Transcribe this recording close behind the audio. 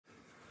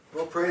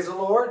Well, praise the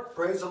Lord.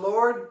 Praise the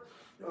Lord.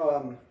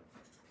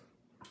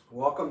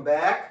 Welcome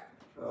back.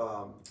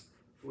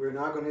 We're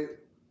now going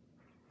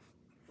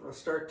to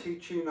start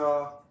teaching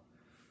the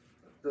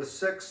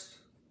sixth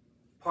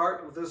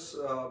part of this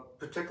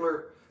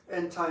particular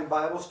end time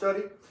Bible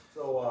study.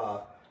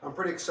 So I'm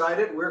pretty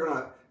excited. We're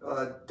going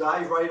to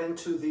dive right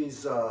into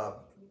these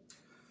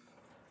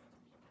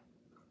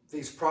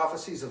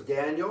prophecies of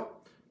Daniel.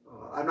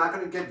 I'm not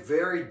going to get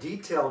very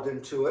detailed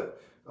into it.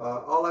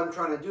 All I'm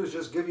trying to do is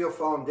just give you a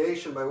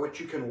foundation by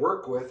which you can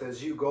work with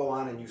as you go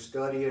on and you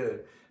study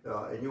it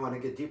and you want to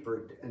get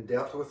deeper in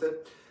depth with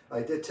it.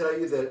 I did tell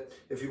you that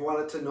if you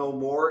wanted to know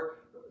more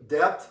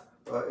depth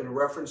in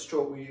reference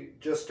to what we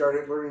just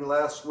started learning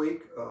last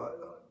week,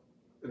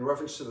 in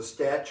reference to the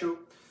statue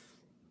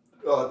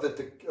that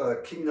the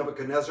King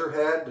Nebuchadnezzar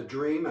had, the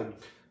dream and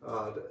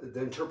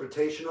the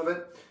interpretation of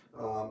it,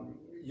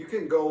 you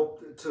can go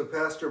to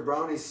Pastor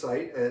Brownie's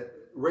site at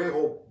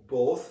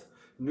Rehoboth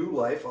New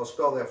Life. I'll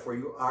spell that for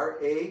you.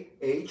 R-A-H-O-B-O-T-H,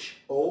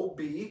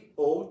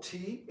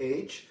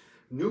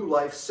 New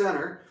Life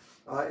Center,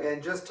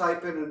 and just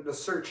type in the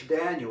search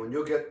Daniel, and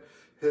you'll get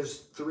his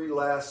three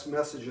last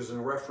messages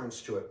in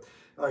reference to it.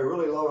 I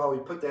really love how he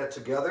put that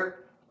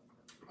together.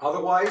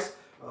 Otherwise,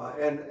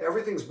 and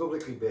everything's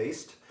biblically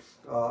based.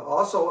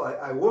 Also,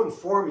 I will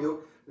inform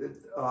you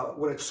that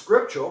when it's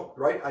scriptural,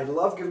 right? I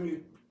love giving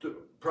you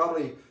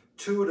probably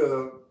 2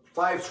 to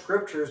 5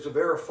 scriptures to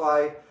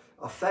verify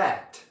a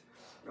fact.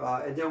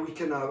 And then we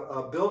can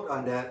build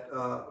on that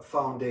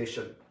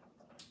foundation.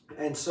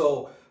 And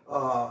so,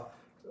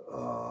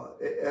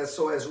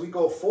 as we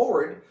go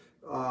forward,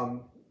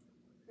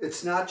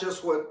 it's not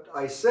just what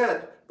I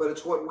said, but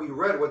it's what we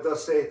read, what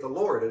thus saith the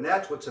Lord, and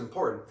that's what's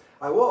important.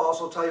 I will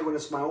also tell you when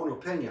it's my own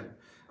opinion.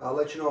 I'll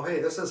let you know, hey,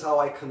 this is how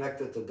I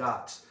connected the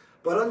dots.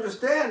 But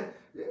understand,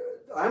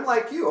 I'm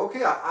like you.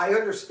 Okay, I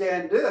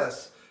understand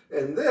this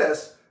and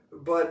this,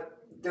 but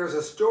there's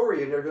a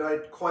story in there that I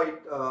quite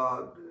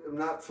am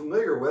not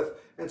familiar with.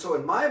 And so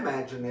in my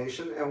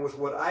imagination and with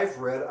what I've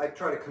read, I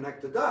try to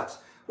connect the dots,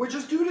 which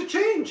is due to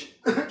change.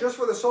 Just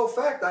for the sole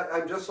fact,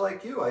 I'm just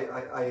like you.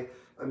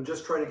 I'm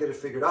just trying to get it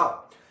figured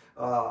out.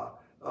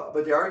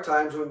 But there are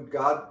times when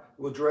God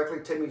will directly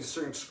take me to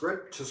certain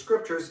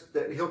scriptures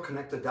that he'll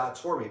connect the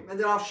dots for me. And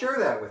then I'll share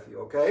that with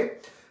you, okay?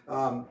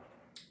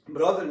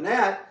 But other than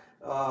that,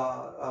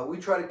 we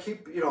try to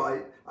keep,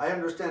 I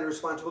understand the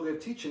responsibility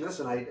of teaching this,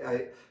 and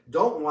I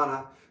don't want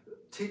to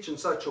teach in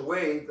such a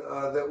way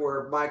that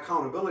where my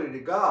accountability to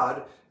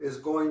God is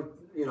going,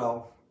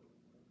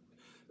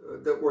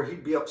 that where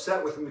he'd be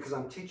upset with me because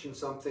I'm teaching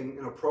something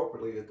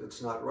inappropriately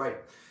that's not right.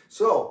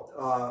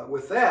 So,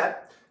 with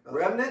that,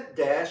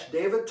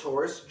 Remnant-David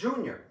Torres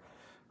Jr.,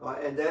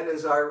 and that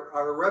is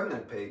our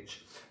Remnant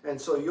page. And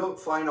so you'll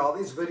find all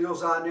these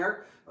videos on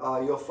there.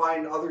 You'll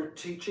find other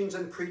teachings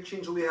and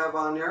preachings we have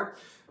on there,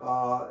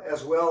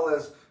 as well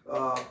as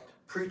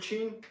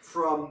preaching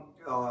from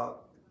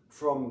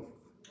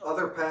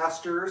other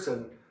pastors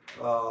and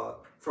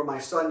from my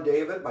son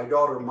David, my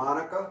daughter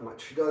Monica.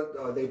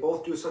 They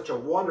both do such a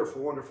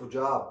wonderful, wonderful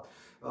job,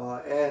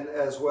 and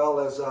as well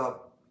as a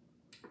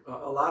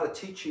lot of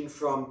teaching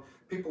from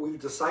people we've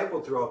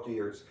discipled throughout the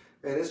years.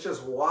 And it's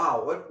just,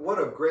 wow, what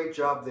a great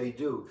job they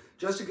do.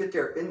 Just to get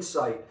their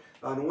insight.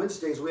 On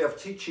Wednesdays, we have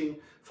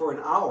teaching for an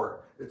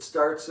hour. It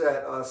starts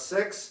at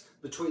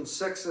between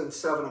 6 and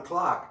 7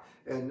 o'clock.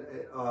 And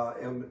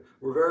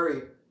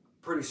we're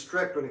pretty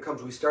strict when it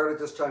comes. We start at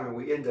this time and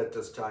we end at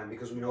this time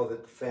because we know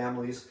that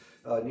families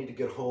need to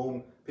get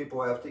home.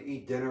 People have to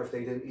eat dinner if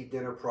they didn't eat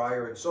dinner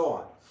prior and so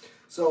on.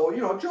 So,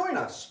 join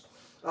us.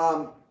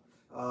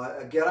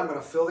 Again, I'm going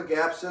to fill the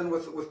gaps in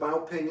with my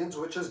opinions,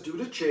 which is due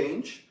to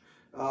change.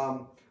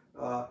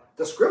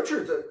 The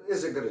scripture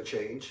isn't going to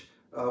change.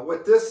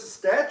 What this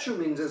statue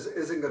means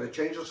isn't going to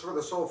change. It's for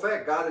the sole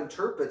fact God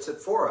interprets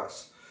it for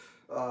us.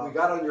 We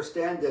got to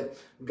understand that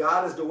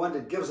God is the one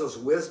that gives us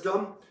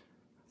wisdom.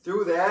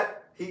 Through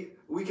that,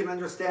 we can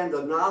understand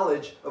the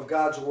knowledge of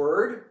God's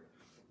word.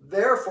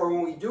 Therefore,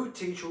 when we do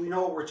teach, we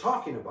know what we're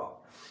talking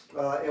about.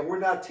 And we're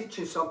not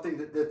teaching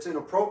something that's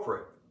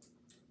inappropriate.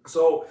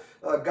 So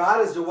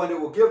God is the one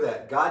that will give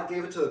that. God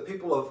gave it to the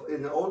people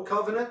in the Old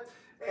Covenant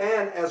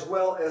and as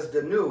well as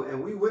the New.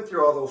 And we went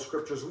through all those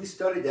scriptures. We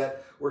studied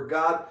that where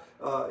God,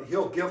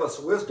 he'll give us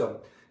wisdom.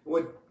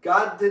 What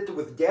God did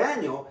with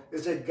Daniel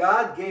is that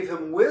God gave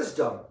him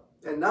wisdom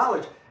and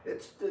knowledge.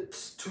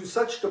 It's to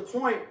such the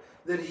point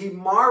that he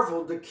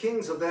marveled the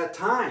kings of that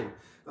time.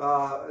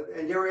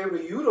 And they were able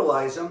to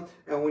utilize him.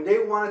 And when they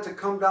wanted to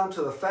come down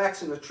to the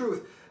facts and the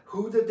truth,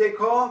 who did they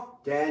call?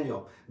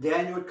 Daniel.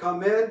 Daniel would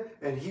come in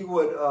and he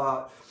would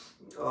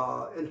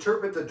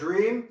interpret the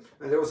dream.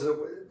 And there was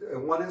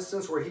one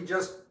instance where he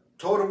just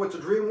told him what the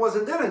dream was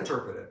and then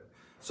interpret it.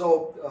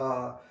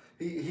 So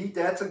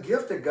that's a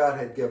gift that God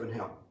had given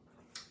him.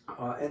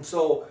 And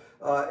so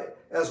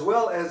as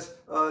well as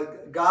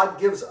God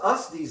gives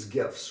us these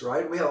gifts,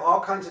 right? We have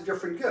all kinds of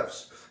different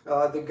gifts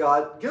that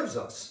God gives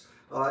us.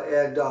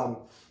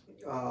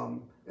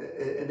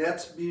 And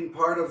that's being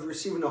part of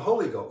receiving the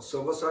Holy Ghost.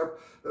 Some of us are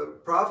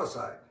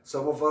prophesy.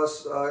 Some of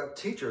us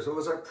teachers. Some of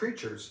us are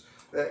preachers.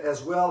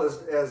 As well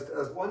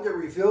as one that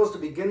reveals the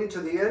beginning to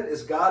the end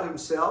is God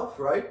himself,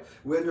 right?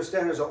 We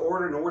understand there's an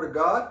order in the Word of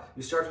God.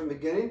 You start from the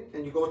beginning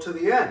and you go to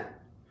the end.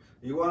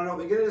 You want to know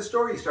the beginning of the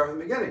story, you start from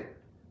the beginning.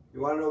 You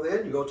want to know the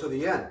end, you go to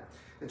the end.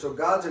 And so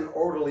God's an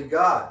orderly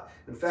God.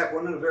 In fact,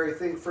 one of the very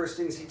first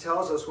things he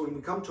tells us when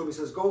we come to him, he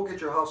says, go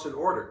get your house in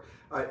order.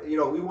 We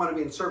want to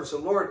be in service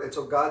of the Lord. And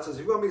so God says,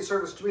 if you want to be in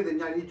service to me,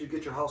 then I need you to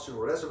get your house in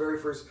order. That's the very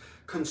first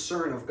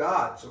concern of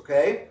God's,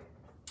 okay?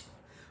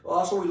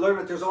 Also, we learned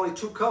that there's only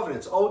two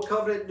covenants, Old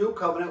Covenant, New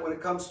Covenant, when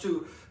it comes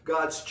to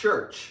God's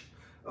church.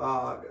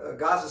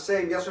 God's the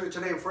same yesterday,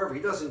 today, and forever. He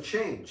doesn't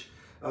change.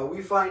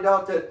 We find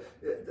out that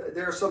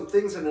there are some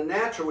things in the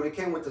natural when it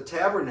came with the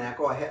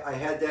tabernacle. I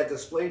had that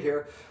displayed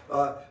here.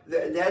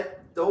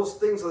 Those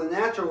things in the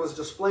natural was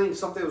displaying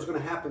something that was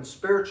going to happen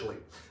spiritually,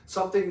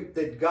 something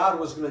that God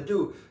was going to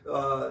do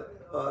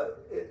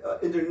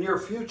in the near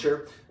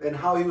future, and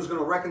how he was going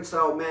to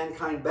reconcile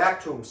mankind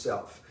back to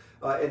himself.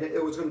 And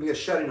it was going to be a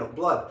shedding of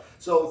blood.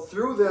 So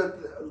through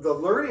the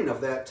learning of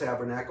that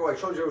tabernacle, I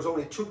showed you there was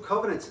only two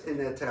covenants in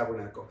that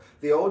tabernacle.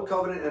 The Old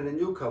Covenant and the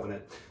New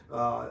Covenant.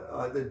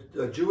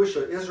 The Jewish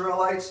or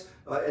Israelites,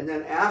 and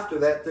then after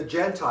that, the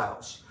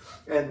Gentiles.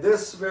 And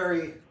this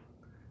very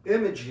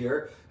image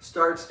here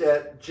starts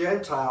that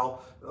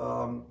Gentile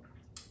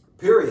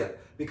period.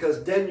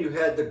 Because then you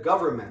had the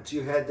governments,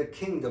 you had the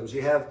kingdoms,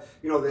 you have,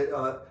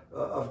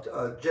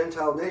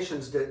 Gentile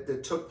nations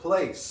that took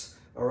place.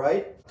 All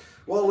right.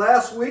 Well,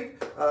 last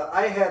week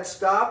I had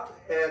stopped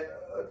at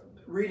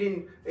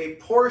reading a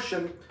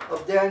portion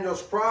of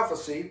Daniel's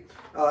prophecy,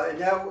 and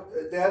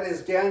that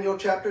is Daniel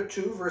chapter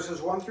 2,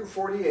 verses 1 through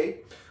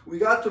 48. We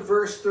got to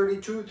verse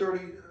 32,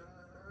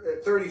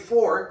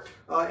 34,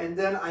 and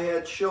then I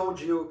had showed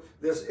you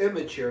this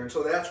image here, and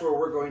so that's where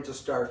we're going to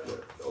start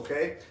with,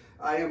 okay?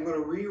 I am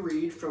going to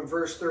reread from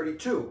verse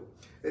 32.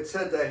 It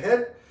said, the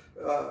head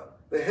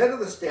of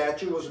the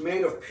statue was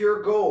made of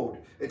pure gold,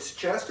 its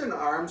chest and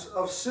arms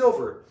of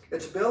silver,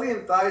 its belly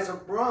and thighs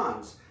of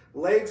bronze,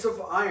 legs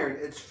of iron,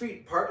 its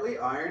feet partly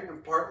iron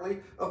and partly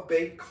of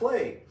baked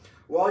clay.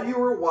 While you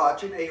were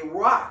watching, a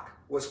rock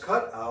was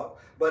cut out,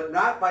 but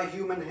not by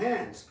human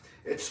hands.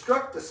 It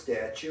struck the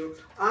statue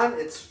on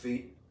its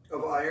feet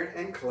of iron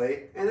and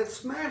clay, and it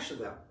smashed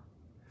them.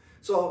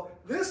 So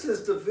this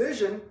is the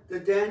vision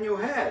that Daniel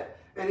had.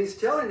 And he's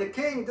telling the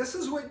king, this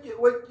is what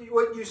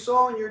you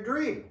saw in your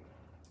dream.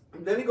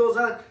 And then he goes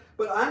on,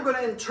 but I'm going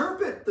to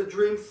interpret the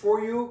dream for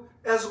you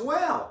as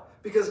well,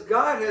 because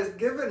God has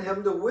given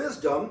him the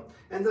wisdom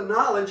and the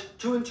knowledge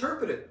to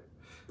interpret it.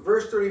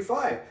 Verse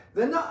 35,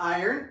 then the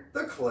iron,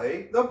 the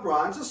clay, the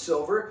bronze, the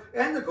silver,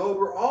 and the gold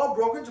were all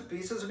broken to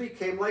pieces and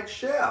became like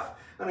chaff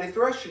on a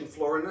threshing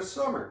floor in the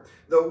summer.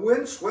 The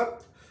wind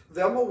swept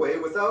them away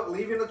without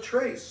leaving a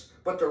trace.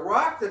 But the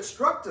rock that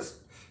struck the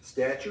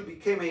statue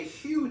became a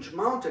huge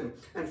mountain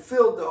and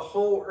filled the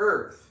whole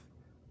earth.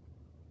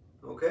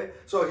 Okay,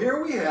 so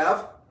here we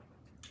have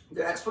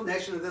the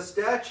explanation of this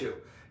statue.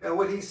 And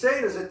what he's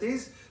saying is that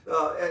these,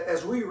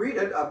 as we read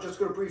it, I'm just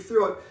going to brief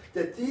through it,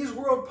 that these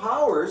world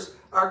powers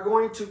are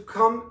going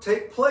to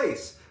take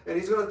place. And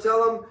he's going to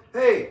tell them,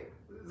 hey,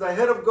 the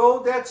head of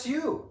gold, that's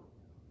you.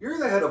 You're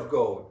the head of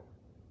gold.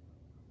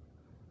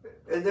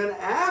 And then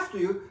after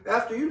you,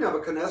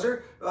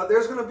 Nebuchadnezzar,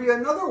 there's going to be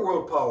another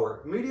world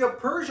power,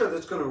 Media-Persia,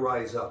 that's going to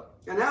rise up.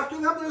 And after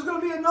them, there's going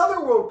to be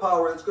another world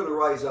power that's going to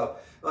rise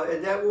up,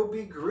 and that will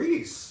be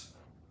Greece.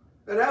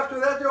 And after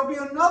that, there will be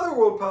another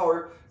world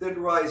power that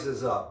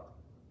rises up.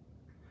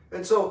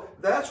 And so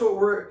that's what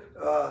we're,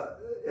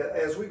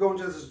 as we go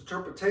into this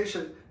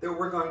interpretation, that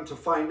we're going to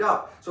find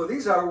out. So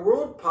these are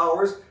world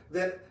powers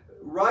that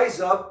rise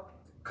up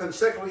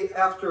consecutively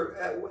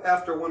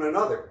after one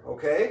another,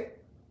 okay?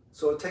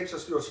 So it takes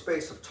us through a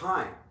space of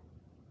time.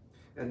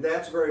 And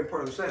that's very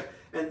important to understand.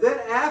 And then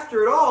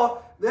after it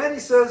all, then he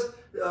says,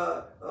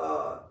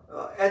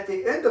 at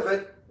the end of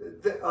it,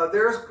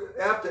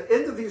 at the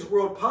end of these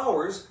world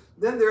powers,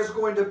 then there's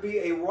going to be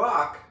a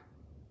rock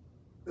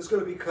that's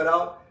going to be cut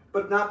out,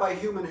 but not by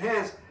human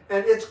hands.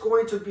 And it's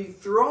going to be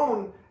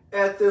thrown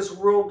at this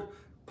world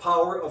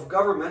power of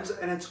governments,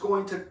 and it's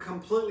going to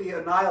completely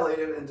annihilate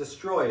it and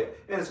destroy it.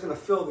 And it's going to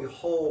fill the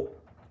whole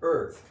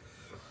earth.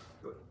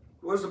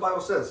 What does the Bible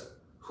says?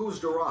 Who's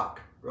the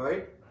rock,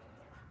 right?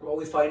 Well,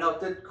 we find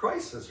out that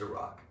Christ is the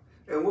rock.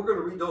 And we're going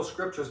to read those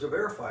scriptures to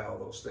verify all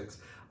those things.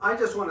 I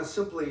just want to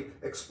simply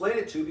explain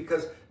it to you,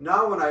 because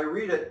now when I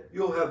read it,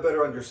 you'll have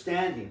better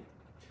understanding.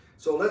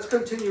 So let's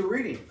continue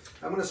reading.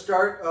 I'm going to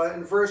start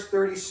in verse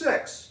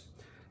 36.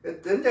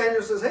 Then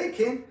Daniel says, hey,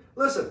 king,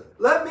 listen,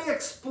 let me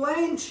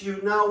explain to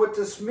you now what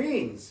this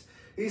means.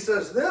 He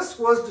says, this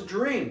was the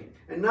dream,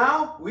 and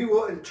now we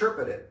will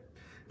interpret it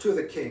to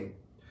the king.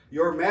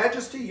 Your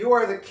Majesty, you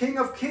are the King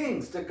of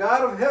kings. The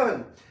God of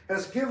heaven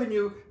has given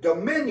you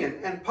dominion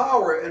and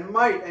power and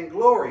might and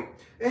glory.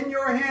 In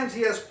your hands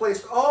he has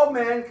placed all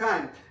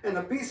mankind and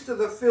the beasts of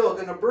the field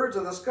and the birds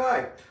of the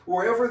sky,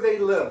 wherever they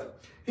live.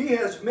 He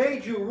has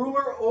made you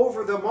ruler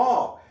over them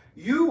all.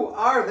 You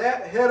are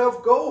that head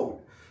of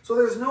gold. So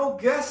there's no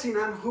guessing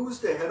on who's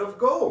the head of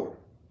gold.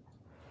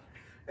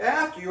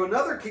 After you,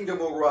 another kingdom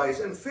will rise,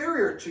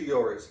 inferior to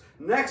yours.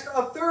 Next,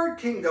 a third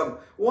kingdom,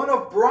 one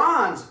of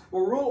bronze,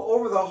 will rule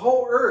over the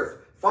whole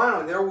earth.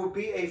 Finally, there will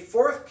be a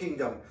fourth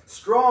kingdom,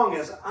 strong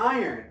as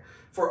iron.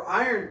 For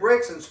iron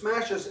breaks and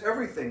smashes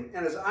everything,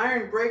 and as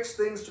iron breaks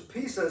things to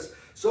pieces,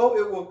 so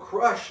it will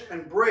crush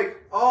and break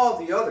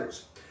all the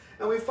others.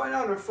 And we find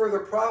out in further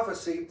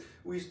prophecy,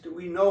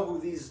 we know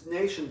who these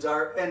nations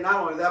are, and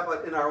not only that,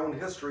 but in our own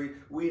history,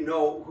 we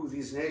know who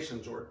these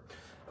nations were.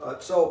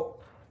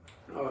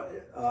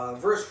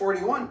 Verse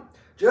 41,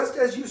 just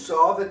as you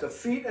saw that the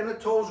feet and the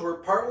toes were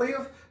partly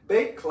of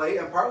baked clay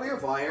and partly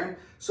of iron,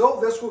 so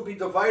this will be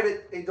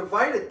a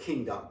divided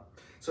kingdom.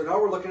 So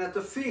now we're looking at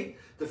the feet.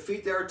 The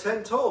feet, there are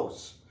 10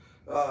 toes.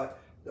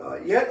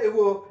 Yet it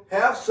will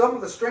have some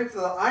of the strength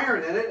of the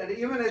iron in it, and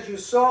even as you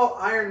saw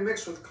iron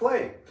mixed with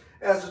clay.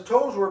 As the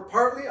toes were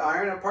partly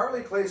iron and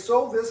partly clay,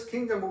 so this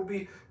kingdom will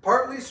be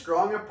partly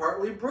strong and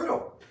partly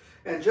brittle.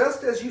 And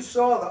just as you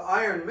saw the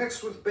iron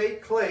mixed with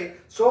baked clay,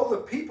 so the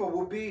people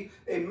will be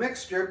a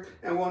mixture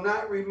and will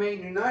not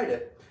remain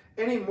united,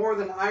 any more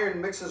than iron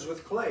mixes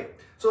with clay.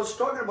 So it's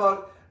talking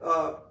about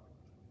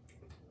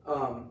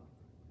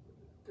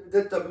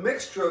that the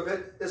mixture of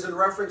it is in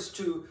reference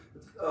to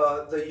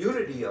the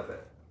unity of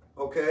it,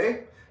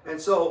 okay?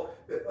 And so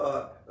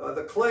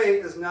the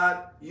clay is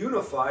not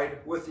unified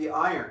with the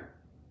iron.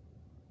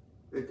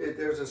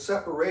 There's a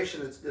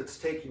separation that's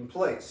taking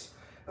place.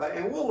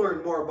 And we'll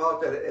learn more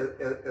about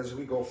that as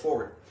we go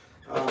forward.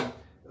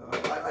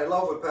 I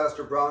love what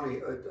Pastor Brownie,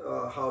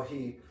 how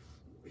he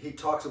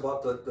talks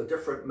about the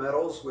different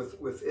metals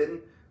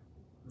within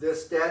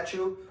this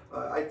statue.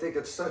 I think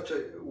it's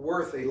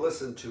worth a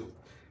listen to.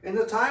 In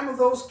the time of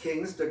those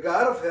kings, the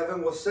God of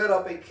heaven will set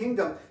up a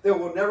kingdom that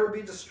will never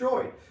be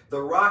destroyed.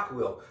 The rock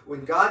will.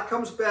 When God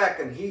comes back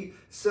and he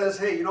says,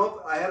 hey, you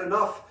know, I had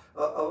enough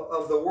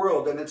of the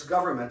world and its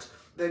government,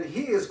 then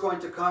he is going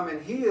to come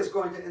and he is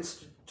going to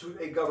institute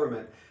a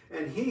government.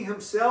 And he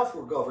himself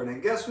will govern.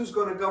 And guess who's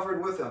going to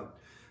govern with him?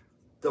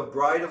 The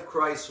bride of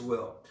Christ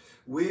will.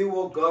 We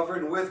will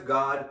govern with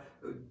God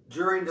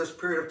during this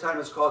period of time.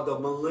 It's called the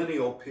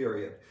millennial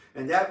period.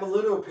 And that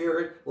millennial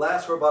period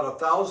lasts for about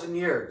 1,000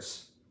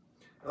 years.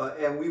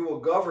 And we will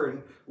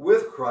govern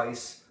with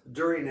Christ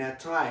during that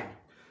time.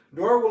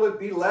 Nor will it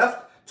be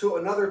left to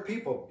another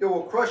people. It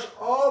will crush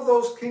all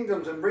those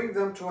kingdoms and bring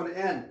them to an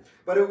end,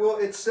 but it will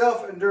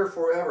itself endure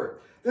forever.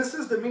 This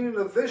is the meaning of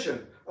the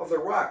vision of the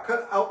rock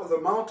cut out of the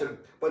mountain,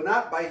 but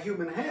not by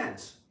human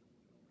hands.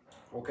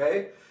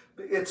 Okay?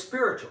 It's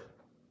spiritual.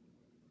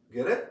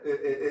 Get it?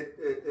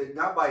 It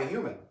not by a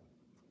human.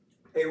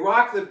 A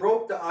rock that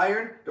broke the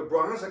iron, the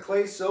bronze, the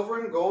clay, silver,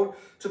 and gold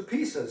to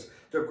pieces.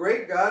 The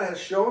great God has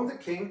shown the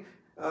king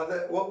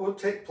that what will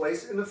take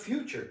place in the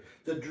future.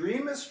 The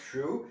dream is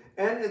true,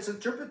 and its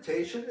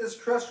interpretation is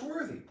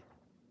trustworthy.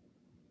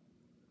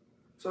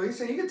 So he's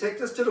saying you can take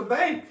this to the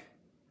bank.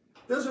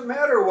 Doesn't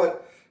matter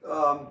what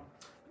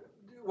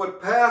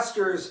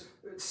pastors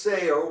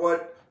say or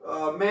what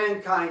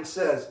mankind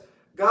says.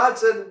 God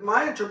said,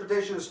 my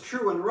interpretation is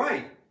true and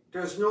right.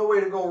 There's no way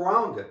to go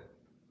around it.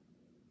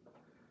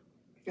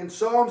 In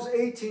Psalms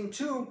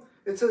 18:2,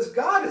 it says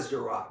God is the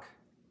rock.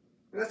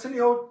 And that's in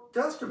the Old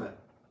Testament.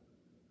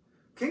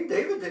 King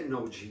David didn't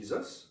know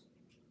Jesus,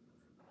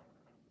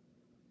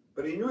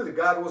 but he knew that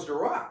God was the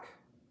rock.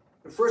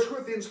 In 1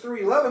 Corinthians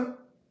 3:11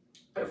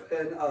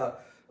 and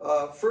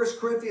 1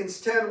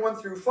 Corinthians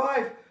 10:1 through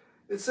 5,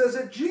 it says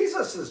that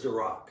Jesus is the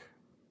rock.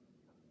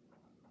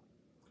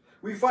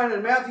 We find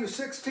in Matthew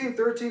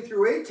 16:13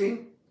 through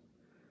 18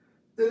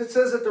 that it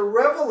says that the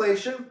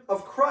revelation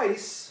of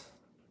Christ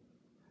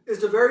is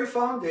the very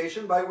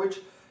foundation by which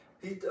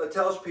he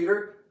tells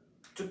Peter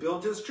to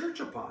build his church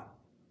upon.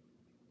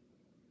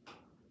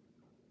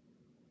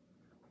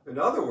 In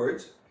other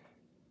words,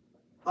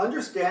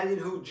 understanding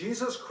who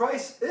Jesus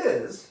Christ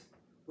is,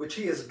 which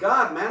he is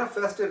God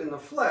manifested in the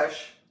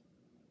flesh,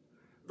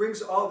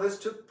 brings all this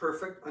to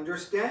perfect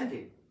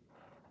understanding.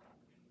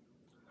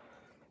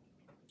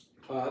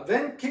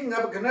 Then King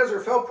Nebuchadnezzar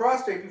fell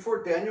prostrate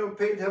before Daniel and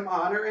paid him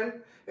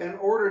honor and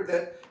ordered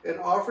that an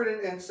offering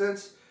and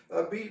incense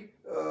be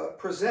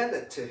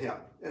presented to him.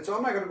 And so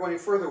I'm not going to go any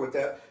further with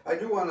that. I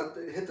do want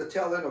to hit the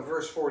tail end of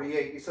verse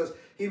 48. He says,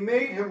 he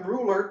made him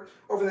ruler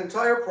over the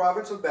entire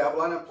province of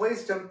Babylon and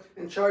placed him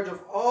in charge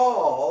of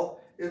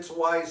all its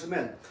wise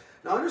men.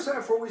 Now understand,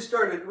 before we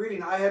started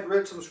reading, I had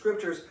read some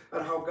scriptures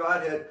on how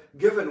God had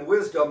given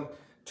wisdom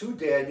to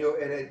Daniel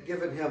and had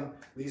given him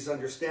these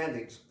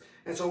understandings.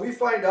 And so we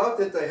find out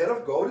that the head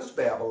of gold is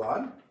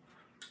Babylon,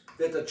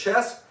 that the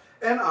chest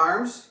and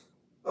arms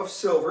of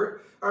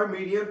silver are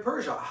Media and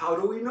Persia. How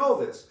do we know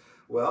this?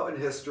 Well, in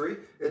history,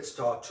 it's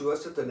taught to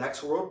us that the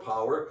next world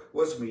power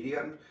was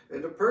Media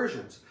and the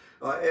Persians.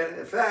 And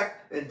in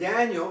fact, in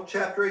Daniel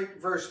chapter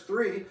 8, verse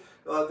 3,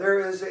 there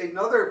is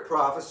another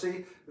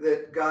prophecy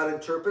that God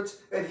interprets,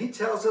 and he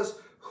tells us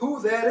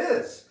who that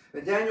is.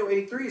 In Daniel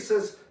 8:3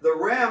 says, the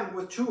ram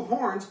with two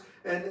horns,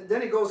 and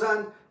then he goes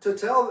on to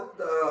tell,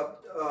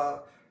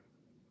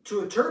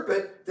 to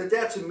interpret that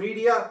that's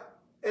Media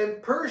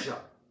and Persia.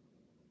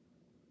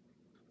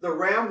 The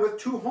ram with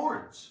two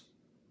horns.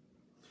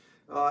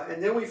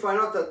 And then we find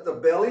out that the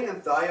belly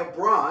and thigh of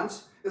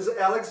bronze is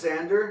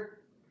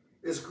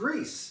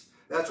Greece.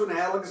 That's when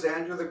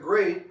Alexander the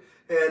Great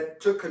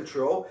took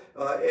control,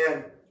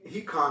 and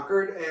he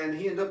conquered, and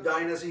he ended up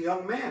dying as a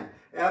young man.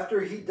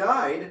 After he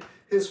died,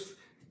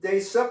 they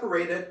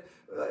separated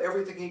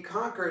everything he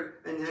conquered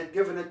and had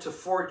given it to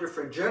 4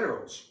 different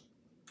generals.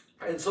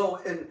 And so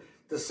in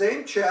the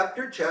same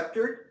chapter,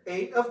 chapter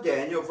 8 of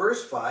Daniel,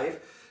 verse 5,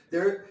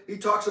 there he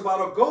talks about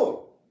a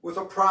goat with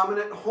a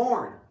prominent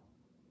horn.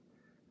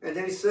 And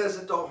then he says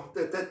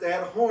that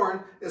that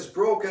horn is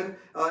broken,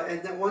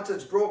 and then once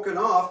it's broken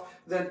off,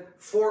 then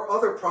 4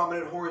 other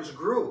prominent horns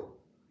grew,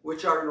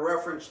 which are in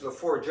reference to the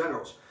 4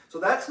 generals. So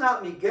that's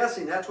not me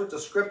guessing. That's what the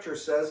scripture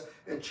says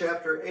in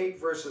chapter 8,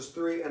 verses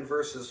 3 and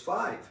verses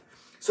 5.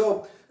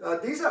 So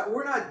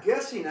we're not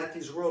guessing at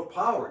these world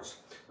powers.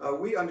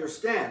 We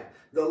understand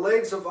the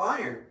legs of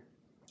iron,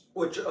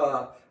 which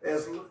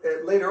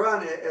later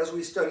on, as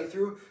we study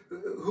through,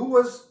 who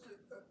was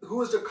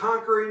the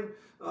conquering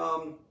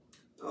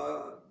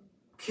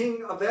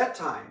king of that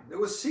time? It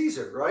was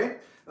Caesar,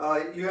 right?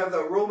 You have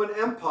the Roman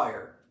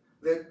Empire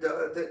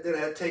that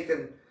had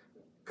taken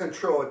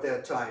control at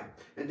that time.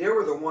 And they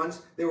were the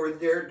ones, they were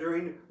there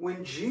during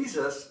when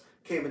Jesus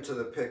came into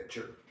the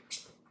picture.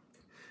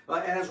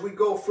 And as we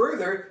go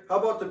further, how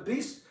about the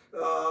beast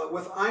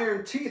with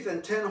iron teeth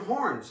and 10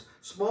 horns?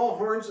 Small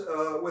horns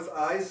with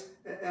eyes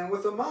and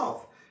with a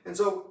mouth. And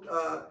so,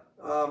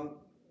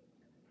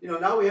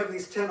 now we have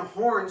these 10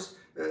 horns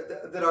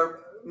that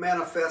are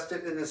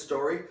manifested in this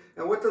story.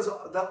 And what does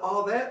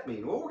all that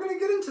mean? Well, we're going to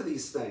get into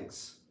these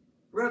things.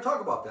 We're going to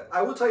talk about that.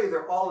 I will tell you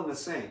they're all in the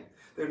same.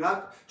 They're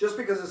not, just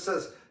because it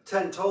says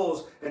 10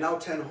 toes and now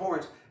 10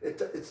 horns,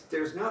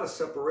 there's not a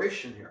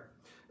separation here.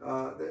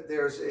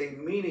 There's a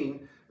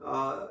meaning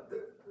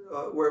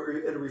where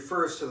it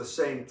refers to the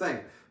same thing,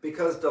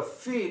 because the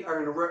feet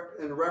are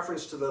in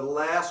reference to the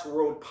last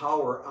world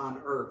power on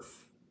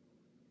earth.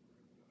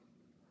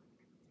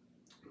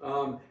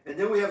 And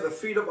then we have the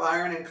feet of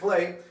iron and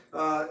clay,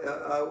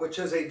 which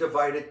is a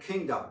divided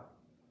kingdom.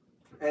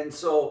 And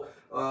so,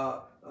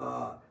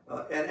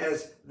 and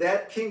as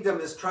that kingdom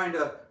is trying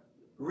to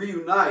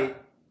reunite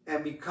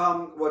and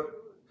become what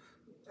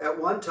at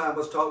one time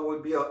was taught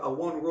would be a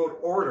one world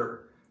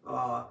order,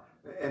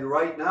 and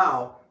right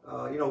now,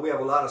 we have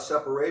a lot of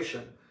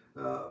separation,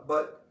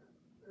 but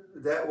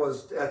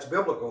that's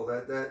biblical.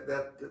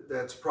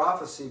 That's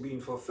prophecy being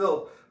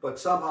fulfilled. But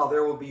somehow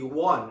there will be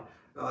one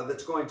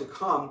that's going to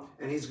come,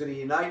 and he's going to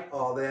unite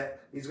all that.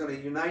 He's going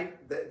to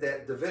unite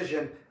that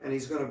division, and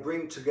he's going to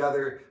bring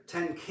together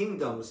 10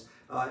 kingdoms,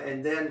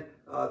 and then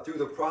through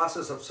the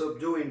process of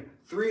subduing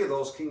 3 of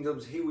those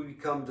kingdoms, he will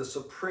become the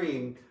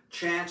supreme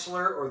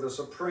chancellor or the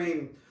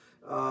supreme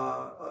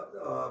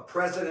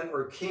president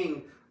or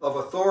king of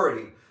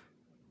authority.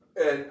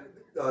 And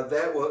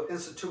that will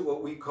institute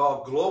what we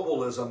call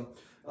globalism,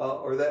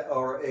 or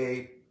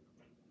a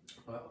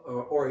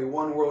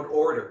one world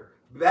order.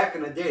 Back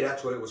in the day,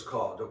 that's what it was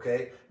called,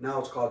 okay? Now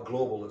it's called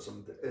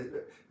globalism.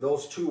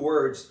 Those 2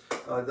 words,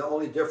 the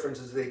only difference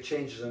is they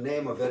changed the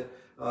name of it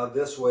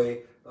this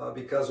way,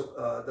 because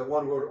the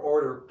one world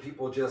order,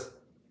 people just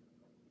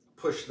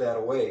push that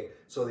away.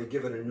 So they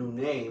give it a new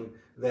name.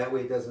 That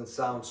way it doesn't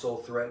sound so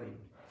threatening.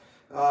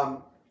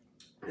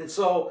 And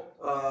so,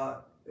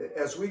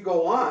 as we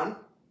go on,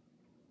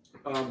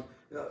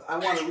 I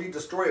want to read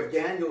the story of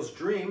Daniel's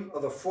dream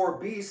of the 4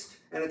 beasts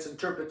and its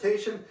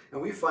interpretation, and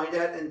we find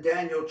that in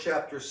Daniel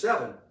chapter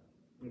 7.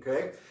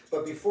 Okay?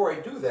 But before I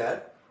do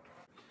that,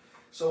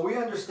 so we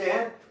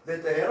understand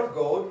that the head of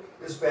gold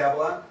is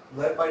Babylon,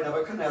 led by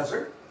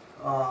Nebuchadnezzar.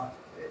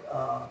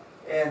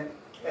 And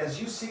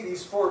as you see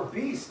these 4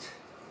 beasts,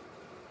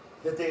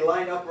 that they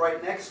line up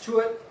right next to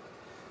it,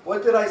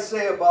 what did I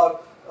say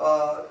about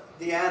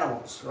the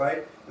animals,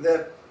 right?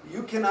 That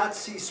you cannot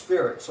see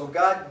spirits. So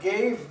God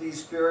gave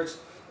these spirits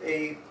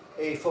a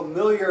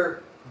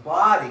familiar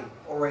body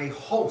or a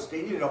host.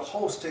 They needed a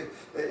host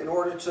in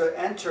order to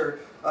enter,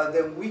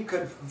 then we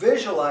could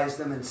visualize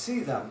them and see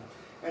them.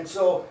 And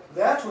so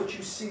that's what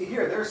you see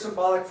here. They're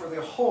symbolic for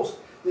the host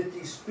that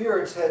these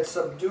spirits had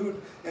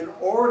subdued in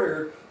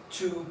order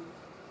to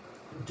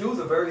do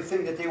the very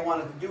thing that they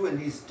wanted to do in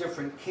these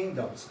different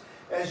kingdoms.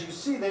 As you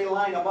see, they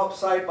line them up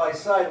side by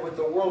side with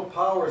the world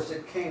powers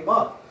that came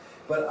up.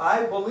 But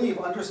I believe,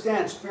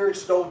 understand,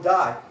 spirits don't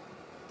die.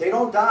 They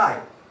don't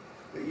die.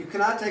 You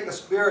cannot take a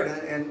spirit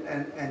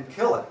and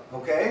kill it,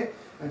 okay?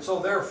 And so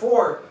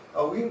therefore,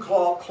 we can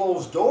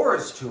close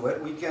doors to it.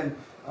 We can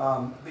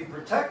be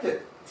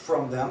protected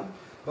from them.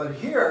 But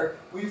here,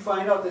 we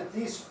find out that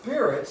these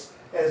spirits,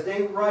 as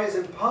they rise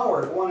in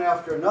power one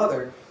after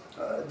another,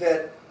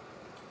 that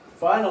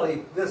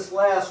finally this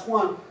last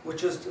one,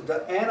 which is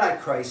the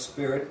Antichrist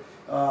spirit,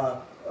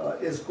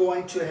 is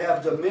going to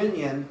have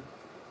dominion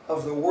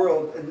of the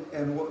world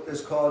in what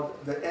is called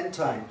the end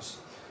times.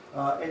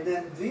 And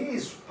then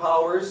these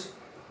powers,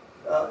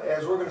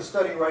 as we're going to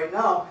study right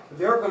now,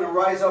 they're going to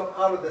rise up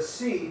out of the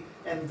sea,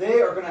 and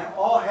they are going to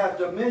all have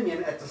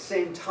dominion at the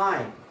same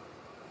time.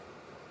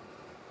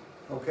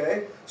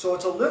 Okay? So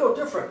it's a little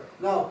different.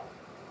 Now,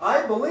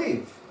 I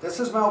believe, this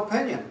is my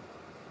opinion,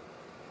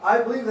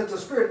 I believe that the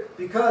Spirit,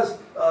 because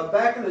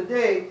back in the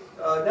day,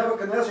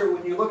 Nebuchadnezzar,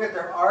 when you look at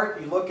their art,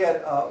 you look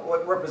at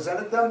what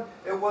represented them,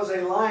 it was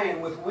a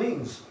lion with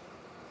wings.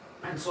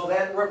 And so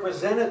that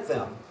represented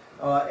them.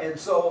 And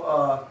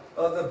so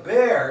the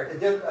bear,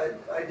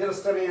 I did a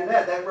study on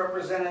that, that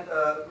represented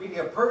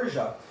Media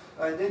Persia.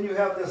 And then you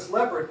have this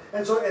leopard.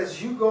 And so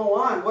as you go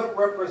on, what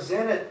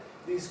represented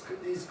these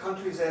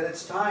countries at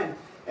its time?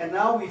 And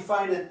now we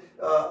find that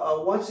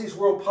once these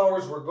world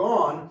powers were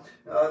gone,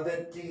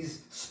 that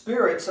these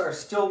spirits are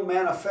still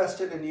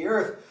manifested in the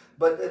earth,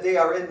 but they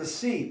are in the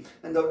sea.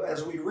 And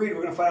as we read,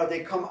 we're going to find out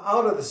they come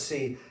out of the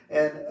sea,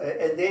 and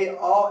they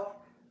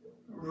all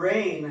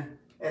reign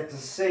at the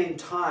same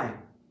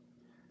time.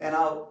 And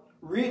I'll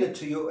read it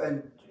to you,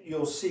 and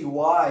you'll see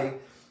why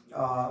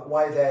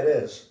that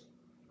is.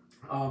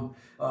 Let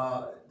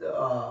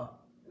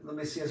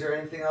me see, is there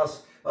anything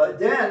else?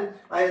 Then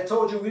I had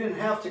told you we didn't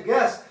have to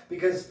guess,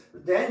 because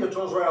Daniel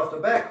told us right off the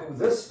bat who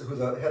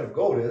the head of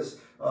gold is.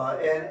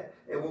 And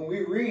when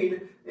we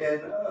read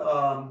in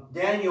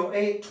Daniel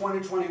 8,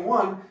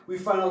 20-21, we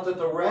find out that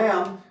the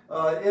ram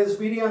is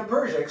Media and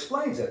Persia.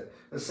 Explains it.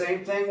 The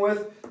same thing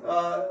with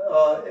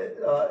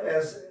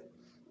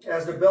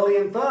as the belly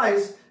and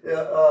thighs,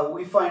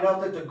 we find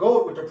out that the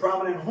goat with the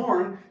prominent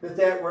horn,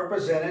 that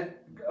represented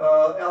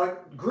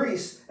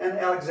Greece and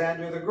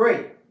Alexander the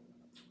Great.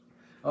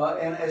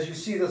 And as you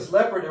see this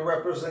leopard in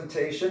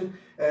representation,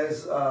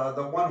 as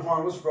the one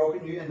horn was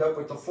broken, you end up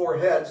with the four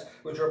heads,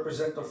 which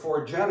represent the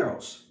four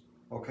generals.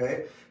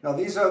 Okay? Now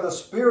these are the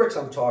spirits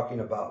I'm talking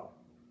about.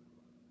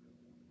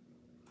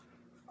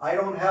 I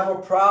don't have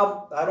a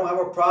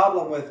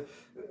problem with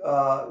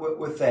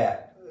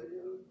that.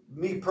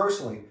 Me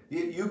personally,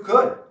 you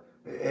could,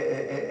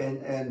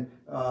 and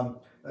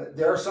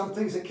there are some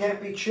things that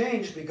can't be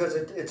changed because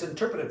it's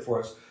interpreted for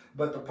us.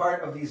 But the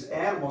part of these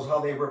animals, how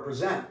they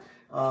represent,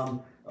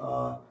 I'll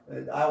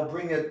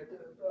bring it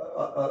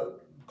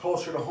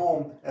closer to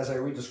home as I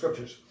read the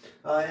scriptures.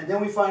 And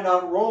then we find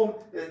out Rome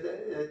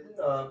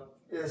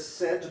is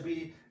said to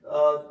be,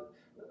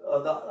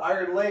 the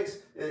iron legs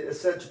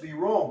is said to be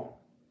Rome.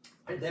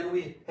 And then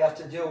we have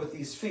to deal with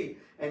these feet.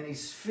 And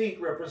these feet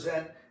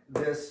represent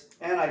this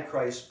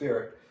Antichrist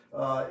spirit.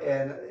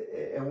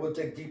 And we'll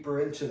dig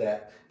deeper into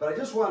that. But I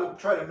just want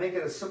to try to make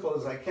it as simple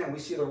as I can. We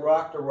see the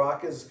rock. The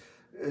rock is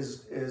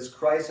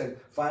Christ, and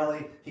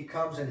finally he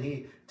comes and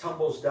he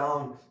tumbles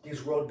down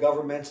these world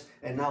governments,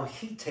 and now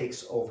he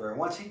takes over. And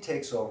once he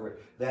takes over,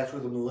 that's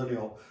where the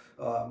millennial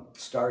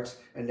starts,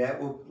 and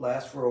that will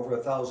last for over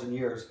 1,000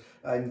 years.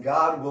 And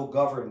God will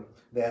govern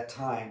that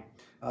time.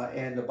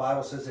 And the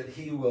Bible says that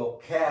he will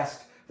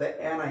cast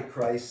the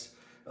Antichrist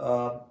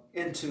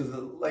into the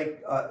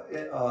lake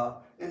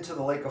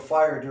of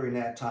fire during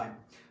that time,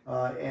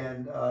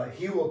 and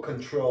he will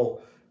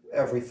control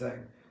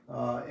everything.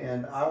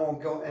 And I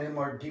won't go any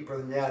more deeper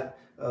than that.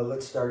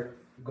 Let's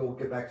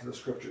get back to the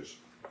scriptures.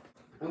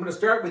 I'm going to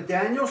start with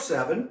Daniel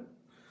 7,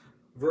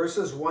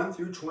 verses 1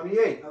 through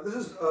 28. Now this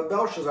is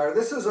Belshazzar.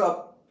 This is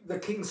the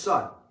king's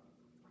son.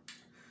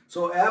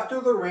 So after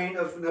the reign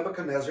of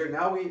Nebuchadnezzar,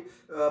 now we're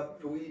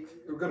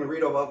going to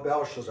read about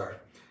Belshazzar.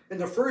 In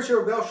the first year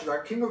of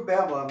Belshazzar, king of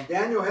Babylon,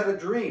 Daniel had a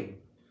dream,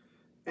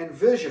 and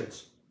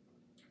visions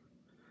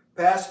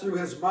passed through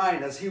his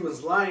mind as he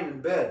was lying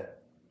in bed.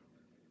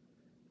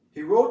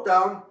 He wrote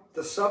down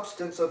the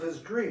substance of his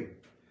dream.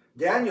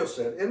 Daniel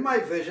said, in my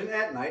vision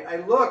at night I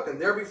looked,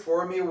 and there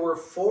before me were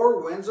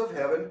four winds of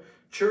heaven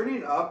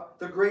churning up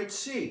the great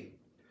sea.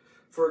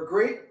 Four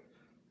great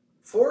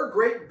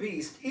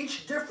beasts,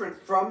 each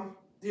different from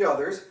the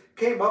others,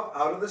 came up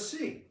out of the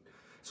sea.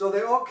 So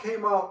they all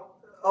came up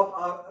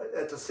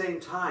at the same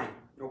time,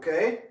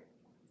 okay?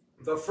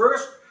 The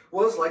first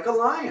was like a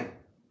lion,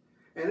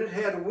 and it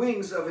had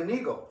wings of an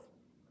eagle,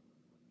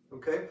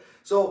 okay?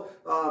 So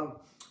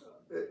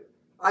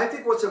I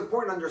think what's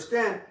important to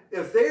understand,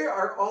 if they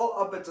are all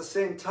up at the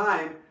same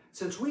time,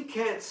 since we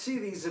can't see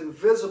these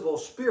invisible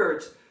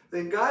spirits,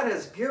 then God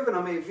has given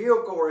them a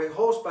vehicle or a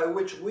host by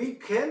which we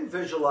can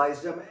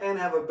visualize them and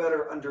have a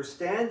better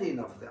understanding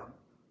of them.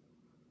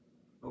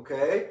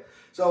 Okay?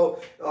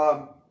 So,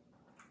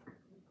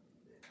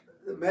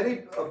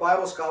 many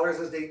Bible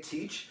scholars, as they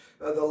teach,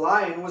 the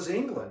lion was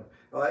England.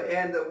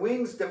 And the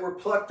wings that were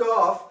plucked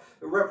off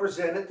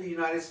represented the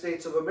United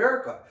States of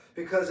America.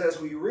 Because as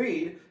we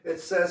read, it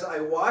says, I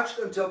watched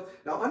until...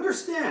 Now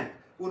understand,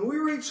 when we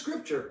read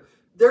Scripture,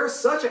 there's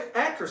such an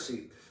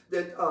accuracy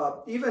that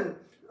even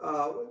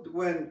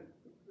when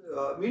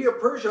Media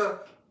Persia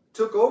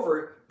took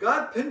over,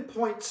 God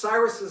pinpointed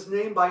Cyrus's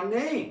name by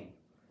name.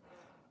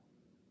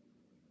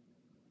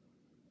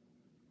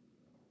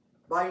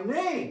 By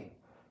name.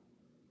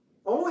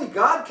 Only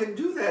God can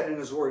do that in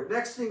his word.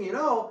 Next thing you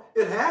know,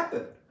 it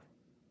happened.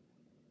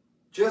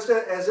 Just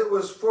as it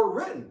was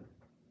forewritten.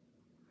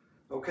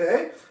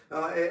 Okay?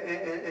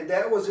 And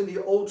that was in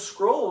the old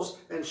scrolls.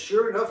 And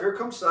sure enough, here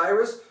comes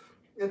Cyrus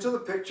into the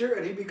picture,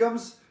 and he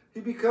becomes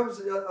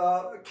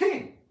a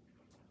king.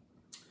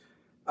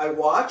 I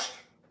watched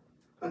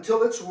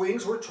until its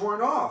wings were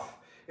torn off,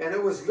 and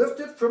it was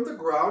lifted from the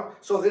ground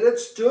so that it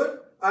stood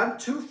on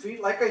 2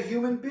 feet like a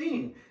human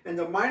being, and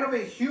the mind of a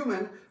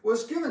human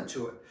was given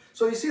to it.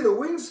 So you see, the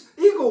wings,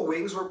 eagle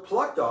wings, were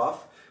plucked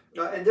off,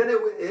 and then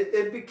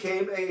it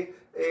became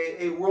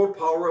a world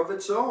power of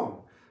its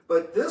own.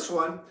 But this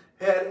one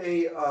had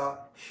a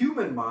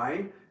human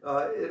mind.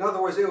 In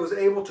other words, it was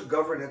able to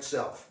govern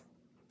itself.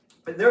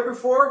 And there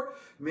before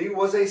me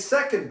was a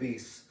second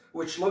beast,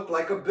 which looked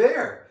like a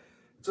bear.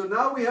 So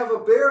now we have a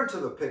bear into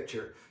the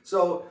picture.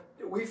 So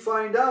we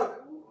find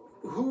out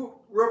who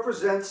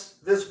represents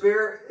this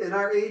bear in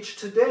our age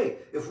today.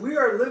 If we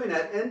are living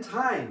at end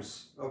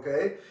times,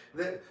 okay,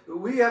 then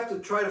we have to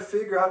try to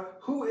figure out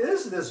who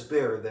is this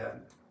bear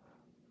then.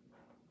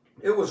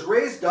 It was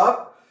raised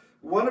up,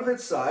 one of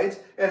its sides,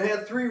 and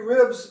had 3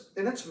 ribs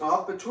in its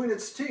mouth between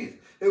its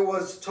teeth. It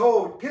was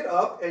told, get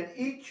up and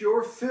eat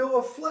your fill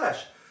of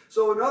flesh.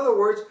 So in other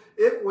words,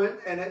 it went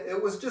and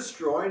it was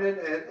destroying it,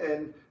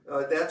 and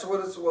that's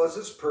what it was,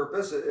 its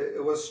purpose.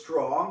 It was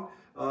strong,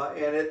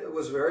 and it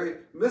was very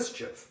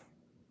mischief.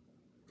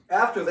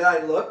 After that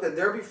I looked, and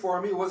there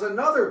before me was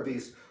another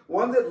beast,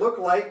 one that looked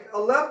like a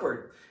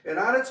leopard. And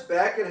on its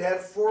back it had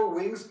 4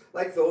 wings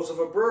like those of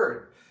a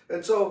bird.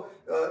 And so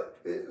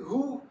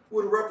who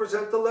would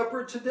represent the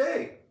leopard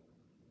today?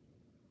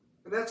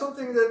 And that's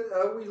something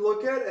that we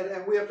look at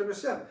and we have to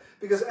understand.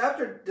 Because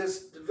after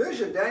this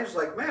vision, Daniel's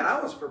like, man,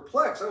 I was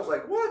perplexed. I was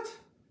like, what?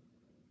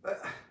 I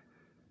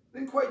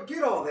didn't quite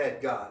get all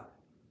that, God.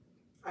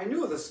 I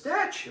knew the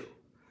statue,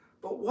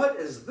 but what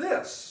is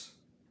this?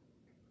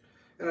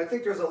 And I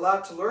think there's a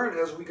lot to learn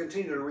as we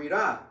continue to read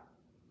on.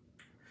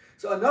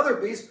 So another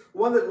beast,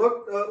 one that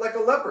looked like a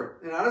leopard,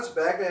 and on its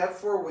back it had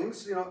 4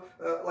 wings,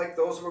 like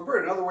those of a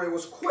bird. In other words, it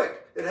was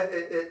quick.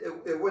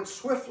 It went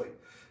swiftly.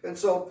 And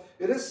so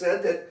it is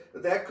said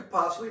that could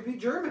possibly be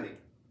Germany.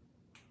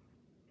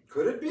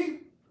 Could it be?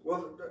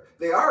 Well,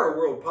 they are a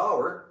world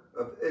power,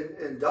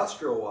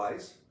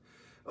 industrial-wise.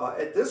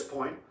 At this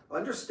point,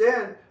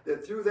 understand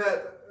that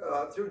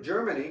through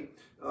Germany,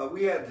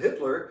 we had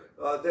Hitler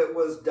that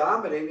was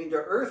dominating the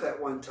earth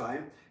at one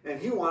time,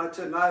 and he wanted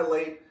to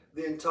annihilate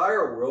the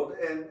entire world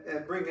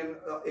and bring in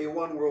a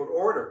one world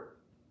order.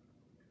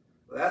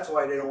 That's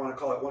why they don't want to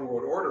call it one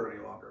world order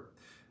any longer.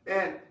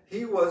 And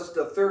he was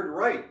the Third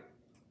Reich.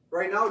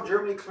 Right now,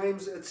 Germany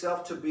claims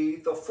itself to be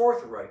the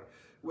Fourth Reich,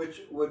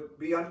 which would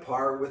be on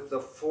par with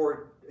the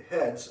 4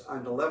 heads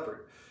on the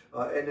leopard.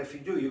 And if you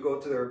do, you go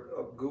to their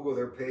Google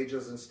their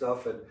pages and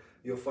stuff, and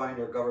you'll find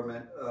their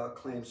government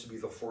claims to be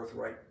the Fourth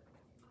Reich.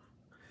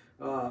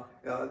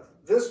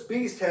 This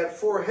beast had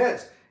 4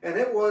 heads, and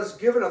it was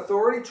given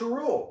authority to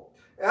rule.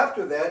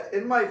 After that,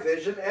 in my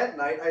vision at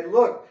night, I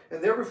looked,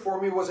 and there before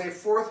me was a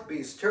 4th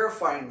beast,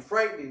 terrifying,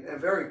 frightening, and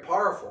very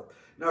powerful.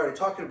 Now, they're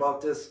talking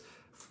about this,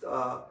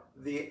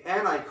 the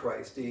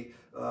Antichrist, the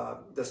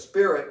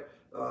spirit.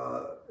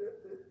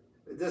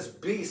 This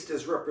beast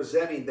is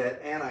representing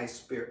that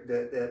Antichrist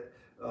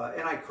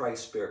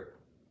spirit.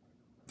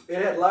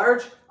 It had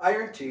large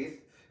iron teeth.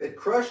 It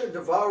crushed and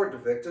devoured the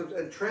victims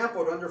and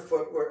trampled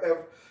underfoot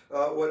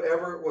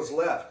whatever was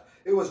left.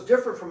 It was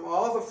different from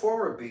all the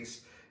former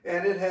beasts,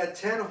 and it had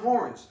 10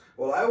 horns.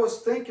 While I was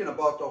thinking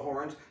about the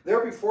horns,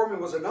 there before me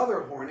was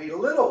another horn, a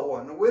little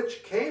one,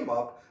 which came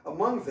up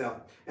among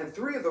them, and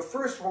 3 of the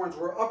first horns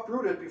were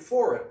uprooted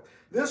before it.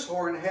 This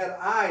horn had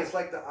eyes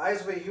like the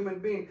eyes of a human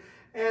being,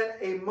 and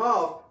a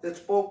mouth that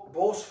spoke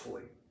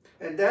boastfully.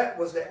 And that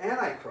was the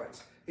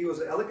Antichrist. He was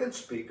an elegant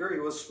speaker. He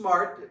was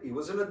smart. He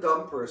wasn't a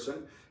dumb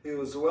person. He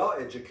was well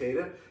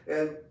educated,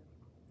 and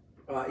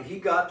he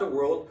got the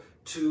world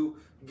to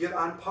get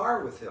on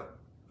par with him,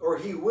 or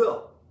he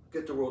will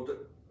get the world to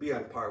be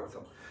on par with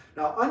him.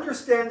 Now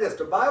understand this,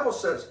 the Bible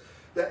says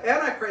the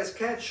Antichrist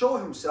can't show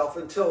himself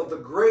until the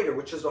greater,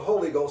 which is the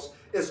Holy Ghost,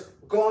 is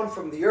gone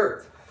from the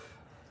earth.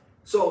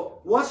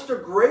 So once the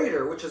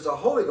greater, which is the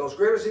Holy Ghost,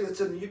 greater is he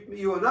that's in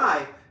you and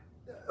I,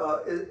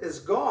 is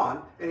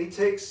gone, and he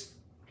takes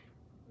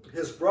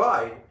his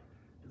bride,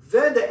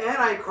 then the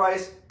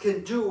Antichrist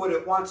can do what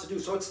it wants to do.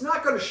 So it's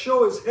not going to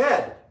show his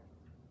head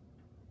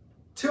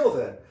till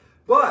then,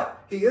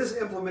 but he is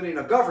implementing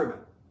a government.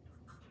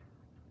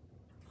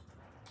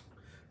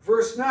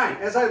 Verse 9,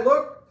 as I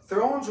looked,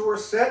 thrones were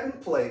set in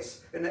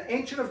place, and the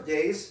Ancient of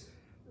Days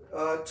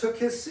took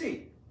his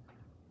seat.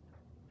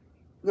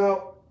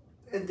 Now,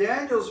 in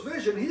Daniel's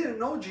vision, he didn't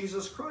know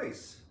Jesus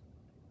Christ.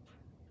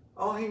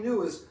 All he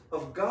knew is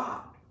of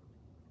God.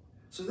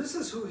 So this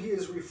is who he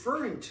is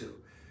referring to.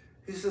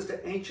 He says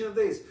the Ancient of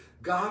Days,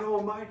 God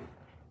Almighty.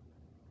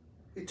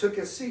 He took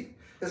his seat.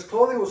 His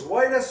clothing was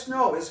white as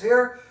snow. His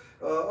hair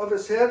of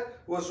his head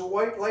was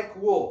white like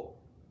wool.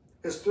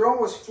 His throne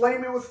was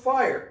flaming with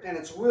fire, and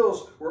its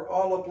wheels were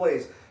all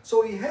ablaze.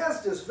 So he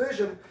has this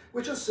vision,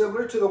 which is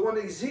similar to the one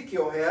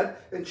Ezekiel had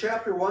in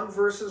chapter 1,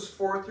 verses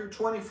 4 through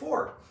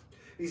 24.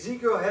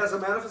 Ezekiel has a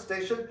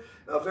manifestation,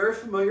 a very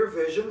familiar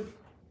vision,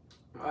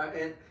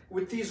 and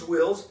with these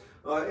wheels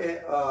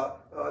that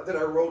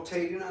are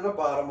rotating on the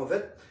bottom of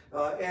it.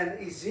 And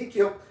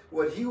Ezekiel,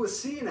 what he was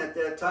seeing at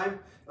that time,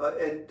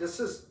 and this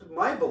is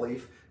my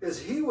belief,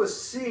 is he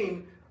was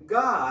seeing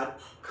God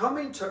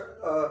coming to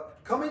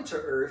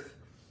earth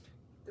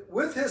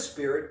with his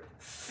spirit,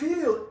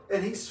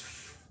 and he's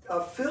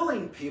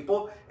filling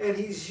people, and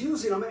he's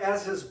using them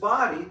as his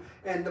body.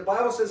 And the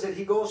Bible says that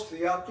he goes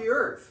throughout the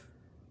earth,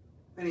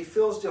 and he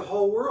fills the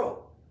whole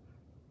world.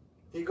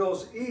 He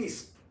goes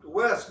east,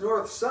 west,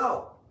 north,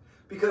 south,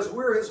 because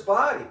we're his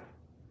body.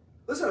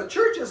 Listen, a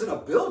church isn't a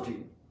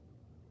building.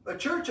 A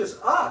church is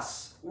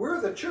us.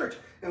 We're the church,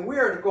 and we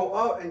are to go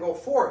out and go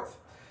forth.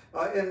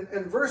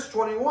 In verse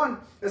 21,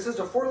 it says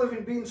the four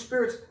living being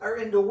spirits are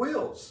in the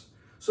wheels.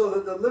 So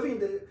that the living,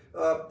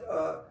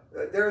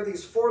 there are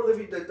these four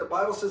living, the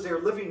Bible says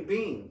they're living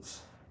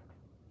beings.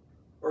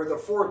 Or the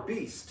four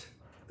beasts.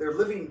 They're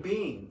living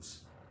beings.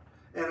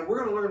 And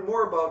we're going to learn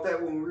more about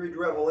that when we read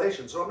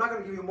Revelation. So I'm not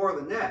going to give you more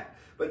than that.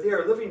 But they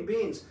are living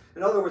beings.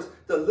 In other words,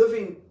 the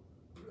living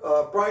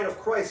bride of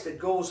Christ that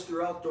goes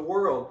throughout the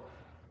world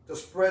to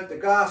spread the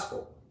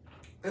gospel.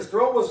 His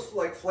throne was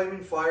like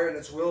flaming fire, and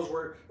its wheels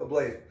were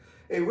ablaze.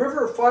 A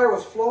river of fire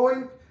was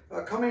flowing,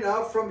 coming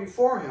out from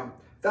before him.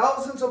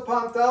 Thousands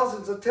upon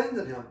thousands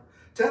attended him.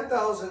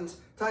 10,000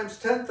 times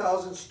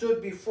 10,000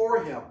 stood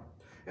before him,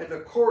 and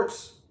the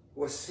courts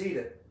was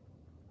seated.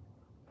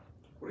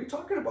 What are you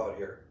talking about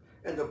here?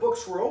 And the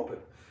books were open.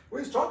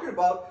 Well, he's talking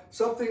about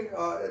something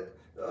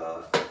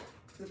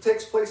that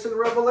takes place in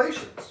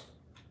Revelations.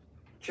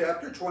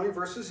 Chapter 20,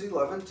 verses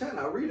 11 and 10.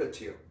 I'll read it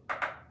to you.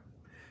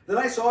 Then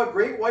I saw a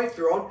great white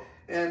throne,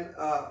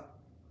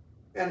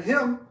 and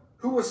him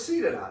who was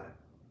seated on it.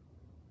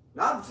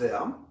 Not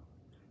them.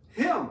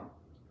 Him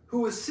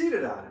who was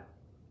seated on it.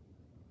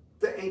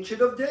 The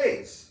Ancient of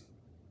Days.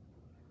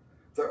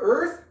 The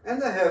earth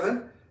and the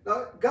heaven.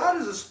 Now,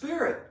 God is a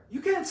spirit. You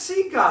can't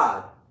see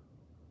God.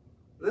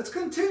 Let's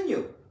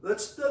continue.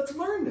 Let's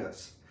learn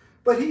this.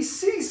 But he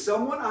sees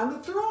someone on the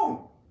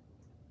throne.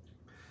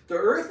 The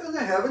earth and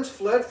the heavens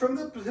fled from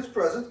his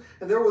presence,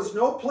 and there was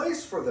no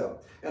place for them.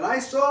 And I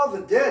saw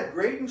the dead,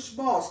 great and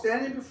small,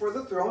 standing before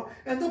the throne,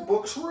 and the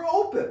books were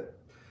open.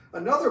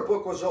 Another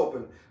book was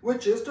opened,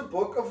 which is the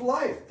book of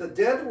life. The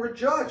dead were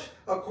judged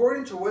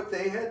according to what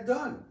they had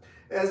done,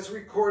 as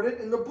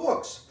recorded in the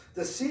books.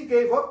 The sea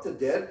gave up the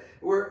dead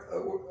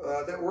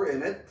that were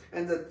in it,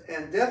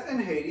 and death and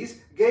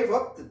Hades gave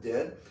up the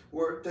dead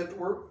that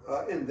were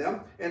in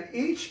them, and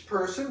each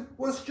person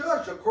was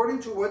judged according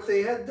to what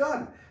they had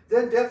done.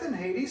 Then death and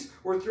Hades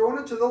were thrown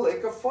into the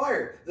lake of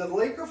fire. The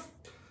lake of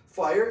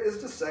fire is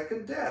the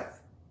second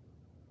death.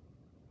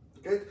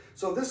 Okay,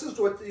 so this is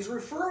what he's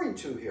referring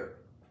to here.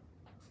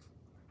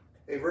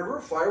 A river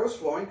of fire was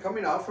flowing,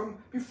 coming out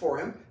from before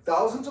him.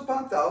 Thousands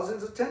upon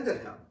thousands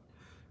attended him.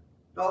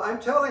 Now,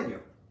 I'm telling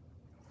you,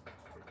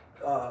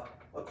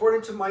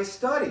 according to my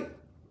study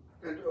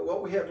and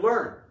what we have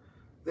learned,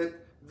 that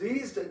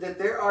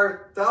there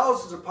are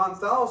thousands upon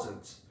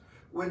thousands.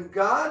 When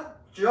God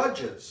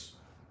judges,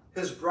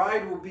 his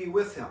bride will be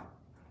with him.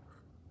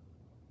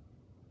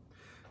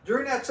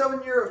 During that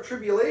 7 year of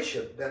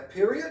tribulation, that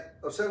period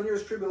of 7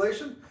 years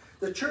tribulation,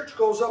 the church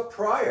goes up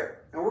prior,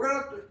 and we're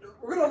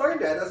gonna learn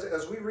that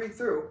as we read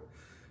through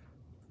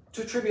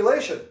to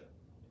tribulation.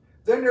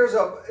 Then there is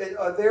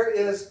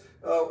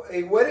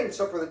a wedding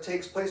supper that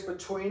takes place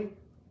between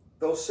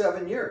those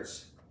 7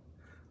 years.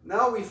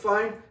 Now we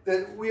find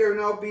that we are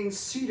now being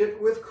seated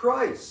with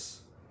Christ.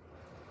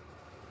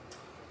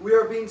 We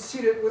are being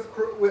seated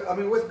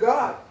with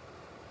God.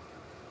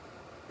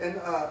 And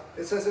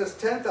it says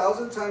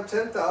 10,000 times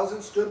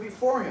 10,000 stood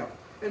before him,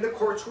 and the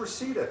courts were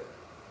seated.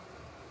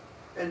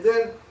 And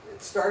then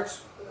it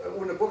starts,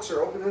 when the books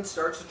are open, it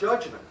starts the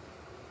judgment.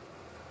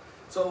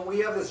 So we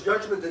have this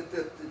judgment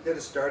that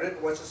is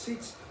started once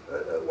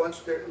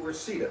we're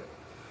seated.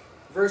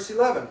 Verse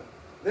 11.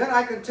 Then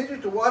I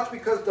continued to watch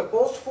because the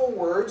boastful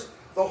words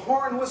the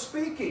horn was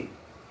speaking.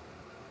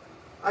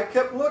 I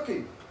kept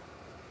looking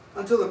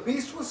until the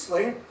beast was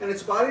slain and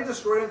its body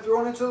destroyed and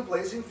thrown into the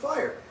blazing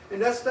fire.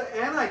 And that's the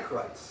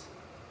Antichrist.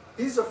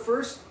 He's the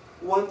first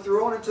one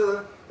thrown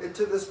into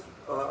this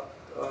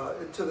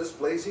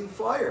blazing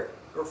fire,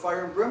 or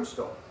fire and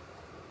brimstone.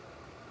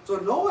 So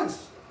no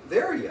one's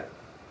there yet.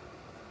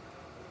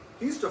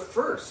 He's the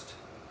first.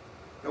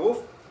 And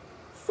we'll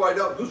find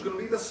out who's going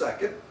to be the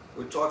second,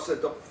 which talks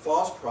about the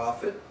false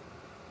prophet.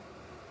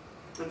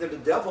 And then the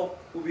devil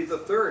will be the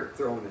third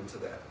thrown into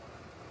that.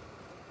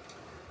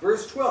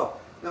 Verse 12.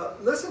 Now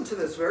listen to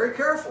this very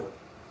carefully,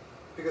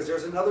 because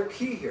there's another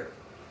key here.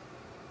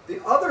 The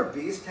other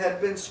beast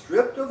had been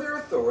stripped of their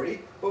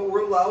authority, but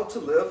were allowed to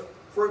live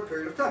for a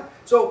period of time.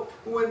 So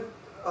when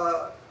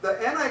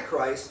the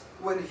Antichrist,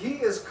 when he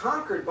is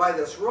conquered by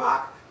this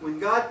rock, when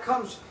God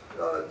comes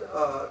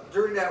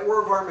during that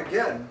war of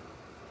Armageddon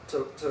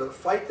to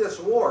fight this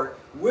war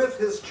with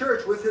his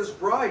church, with his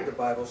bride, the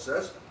Bible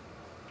says,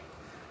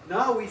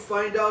 now we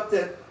find out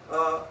that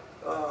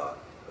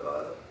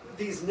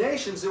these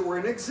nations that were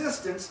in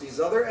existence, these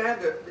other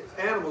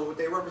animals, what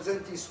they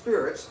represent, these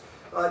spirits,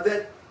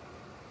 that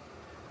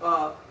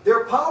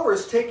their power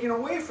is taken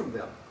away from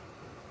them.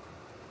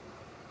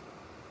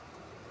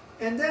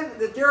 And then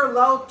that they're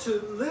allowed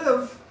to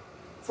live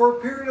for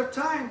a period of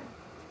time,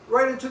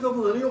 right into the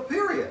millennial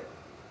period.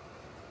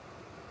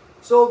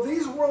 So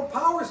these world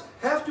powers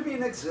have to be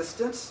in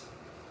existence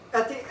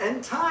at the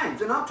end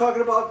times. And I'm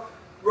talking about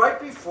right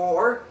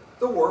before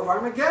the War of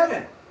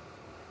Armageddon.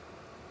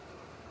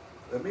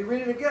 Let me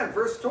read it again,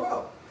 verse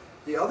 12.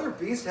 The other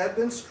beasts had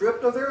been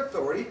stripped of their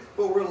authority,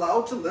 but were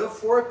allowed to live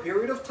for a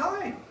period of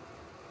time.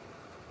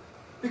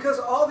 Because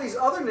all these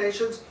other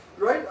nations,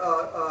 right,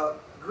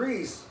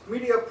 Greece,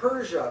 Media,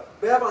 Persia,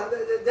 Babylon,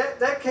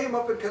 that came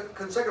up in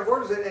consecutive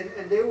orders,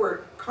 and they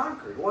were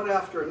conquered one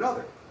after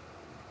another.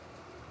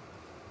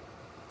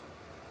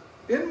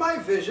 In my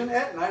vision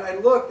at night I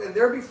looked, and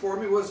there before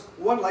me was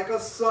one like a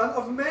son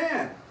of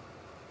man.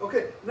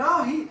 Okay,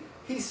 now he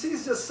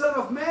sees the Son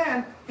of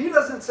Man. He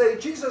doesn't say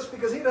Jesus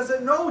because he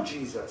doesn't know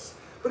Jesus.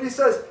 But he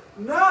says,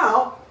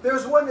 now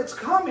there's one that's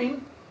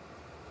coming,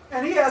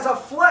 and he has a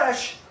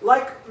flesh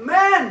like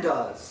man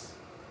does.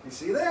 You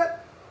see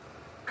that?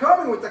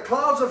 Coming with the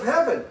clouds of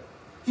heaven.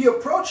 He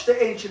approached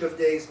the Ancient of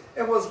Days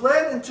and was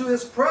led into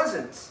his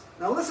presence.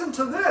 Now listen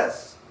to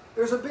this.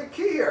 There's a big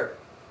key here.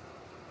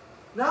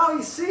 Now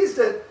he sees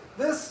that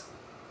this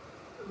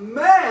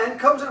man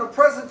comes in the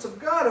presence of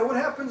God. And what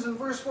happens in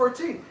verse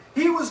 14?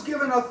 He was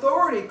given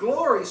authority,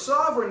 glory,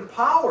 sovereign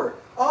power.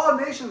 All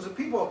nations and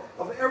people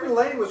of every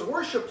language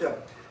worshipped him.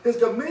 His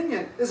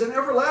dominion is an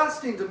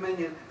everlasting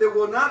dominion that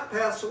will not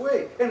pass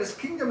away. And his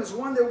kingdom is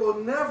one that will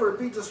never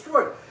be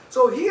destroyed.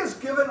 So he is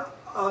given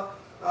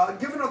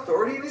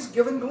authority and he's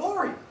given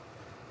glory.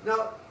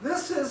 Now,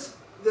 this is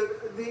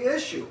the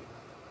issue.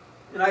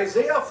 In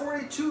Isaiah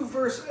 42,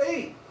 verse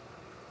 8,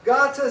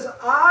 God says,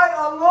 I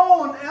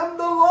alone am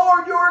the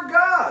Lord your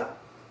God.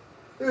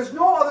 There's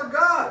no other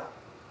God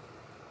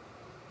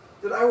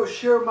that I will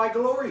share my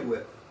glory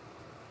with.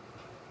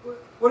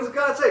 What does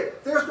God say?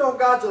 There's no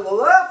God to the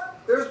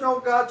left. There's no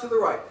God to the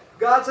right.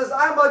 God says,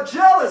 I'm a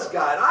jealous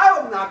God.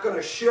 I'm not going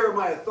to share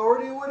my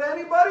authority with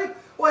anybody.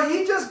 Well,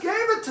 he just gave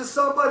it to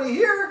somebody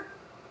here.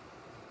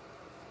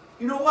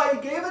 You know why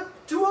he gave it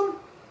to him?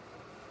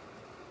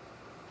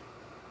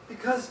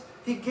 Because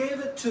he gave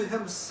it to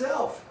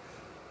himself.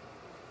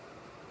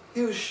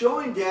 He was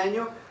showing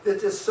Daniel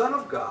that the Son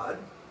of God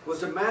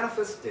was a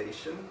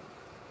manifestation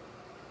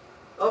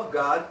of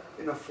God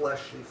in a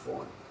fleshly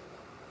form.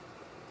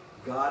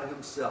 God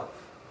himself.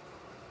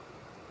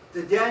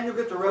 Did Daniel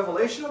get the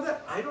revelation of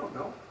that? I don't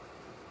know.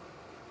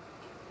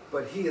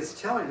 But he is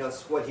telling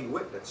us what he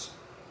witnessed.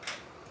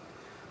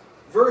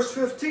 Verse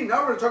 15.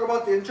 Now we're going to talk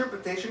about the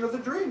interpretation of the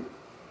dream.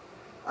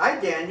 I,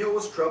 Daniel,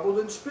 was troubled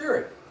in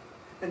spirit,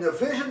 and the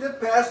vision that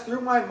passed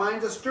through my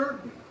mind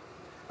disturbed me.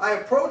 I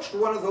approached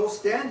one of those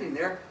standing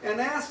there and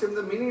asked him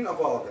the meaning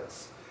of all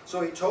this.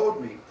 So he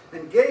told me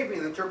and gave me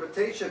the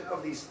interpretation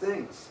of these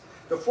things.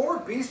 The four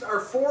beasts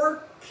are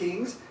four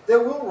kings that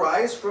will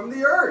rise from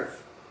the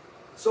earth.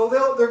 So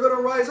they're going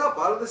to rise up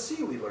out of the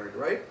sea, we learned,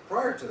 right?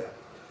 Prior to that.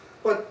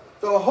 But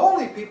the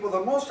holy people, the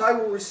Most High,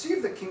 will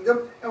receive the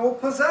kingdom and will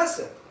possess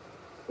it.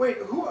 Wait,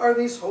 who are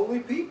these holy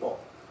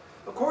people?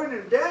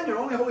 According to Daniel,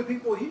 the only holy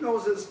people he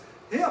knows is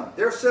him.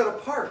 They're set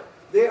apart.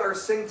 They are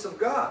saints of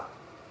God.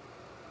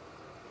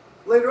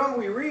 Later on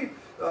we read,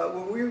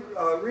 when we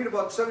read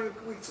about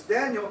 70 weeks of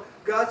Daniel,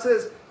 God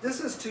says, this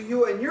is to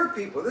you and your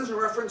people. This is in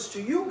reference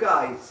to you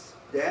guys,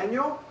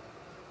 Daniel.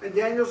 And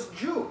Daniel's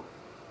Jew.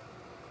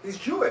 He's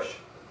Jewish.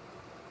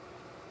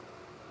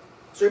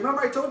 So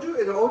remember I told you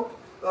in the Old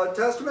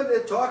Testament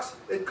it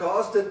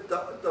calls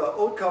the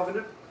Old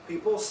Covenant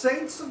people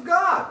saints of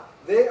God.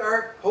 They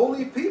are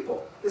holy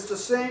people. It's the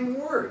same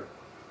word.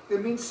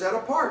 It means set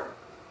apart.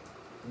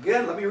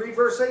 Again, let me read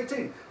verse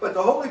 18. But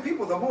the holy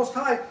people, the Most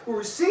High, will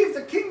receive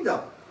the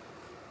kingdom.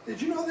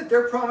 Did you know that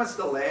they're promised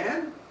the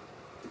land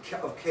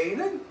of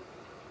Canaan?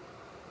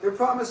 They're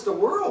promised the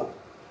world.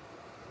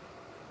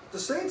 The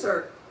saints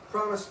are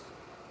promised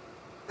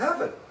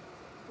heaven.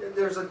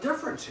 There's a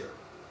difference here.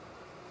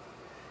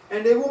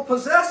 And they will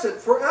possess it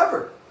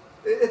forever.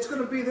 It's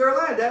going to be their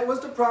land. That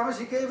was the promise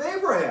he gave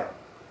Abraham.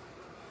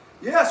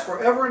 Yes,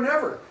 forever and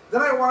ever.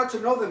 Then I wanted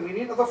to know the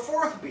meaning of the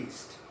fourth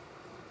beast,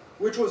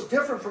 which was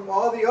different from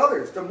all the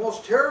others, the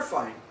most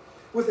terrifying,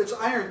 with its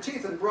iron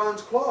teeth and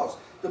bronze claws.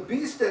 The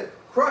beast that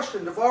crushed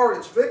and devoured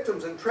its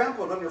victims and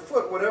trampled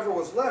underfoot whatever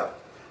was left.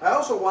 I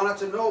also wanted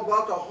to know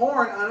about the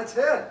horn on its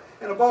head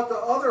and about the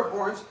other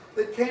horns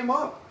that came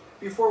up,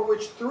 before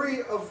which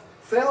three of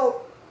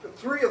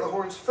the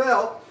horns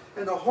fell,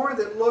 and the horn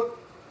that looked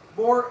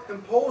more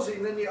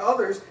imposing than the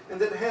others, and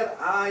that had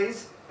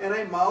eyes and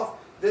a mouth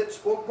that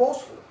spoke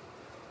boastfully.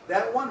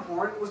 That one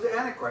horn was the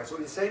Antichrist.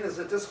 What he's saying is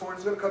that this horn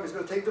is going to come. He's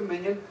going to take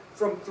dominion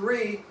from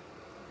 3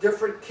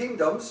 different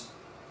kingdoms,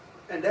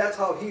 and that's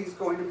how he's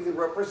going to be the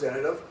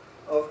representative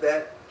of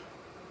that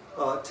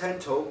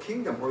 10-toe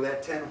kingdom, or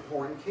that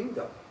 10-horn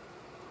kingdom.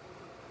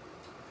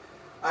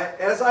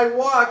 As I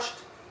watched,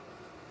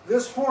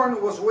 this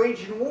horn was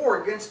waging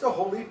war against the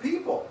holy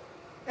people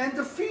and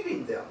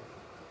defeating them.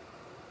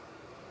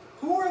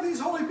 Who are these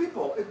holy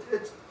people?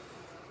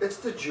 It's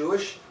the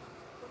Jewish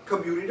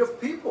community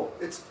of people.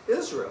 It's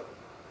Israel.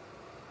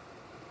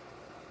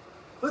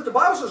 But the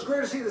Bible says,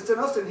 greater is he that's in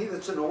us than he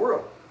that's in the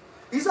world.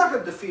 He's not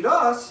going to defeat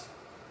us.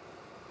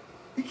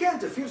 He can't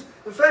defeat us.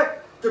 In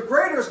fact, the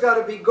greater's got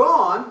to be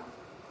gone,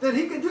 then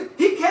he can do.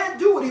 He can't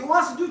do what he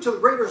wants to do till the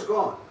greater's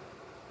gone.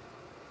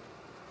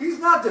 He's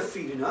not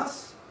defeating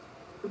us.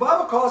 The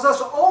Bible calls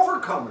us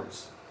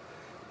overcomers.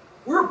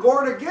 We're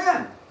born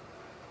again.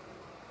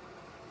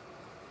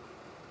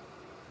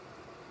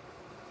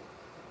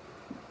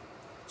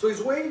 So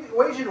he's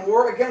waging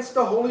war against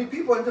the holy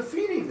people and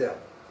defeating them,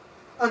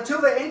 until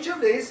the Ancient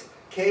of Days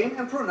came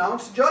and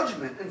pronounced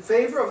judgment in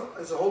favor of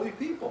his holy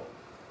people.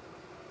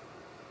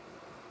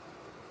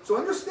 So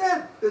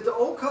understand that the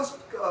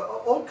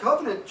Old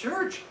Covenant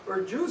church,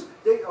 or Jews,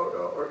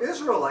 or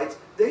Israelites,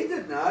 they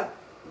did not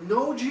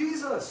know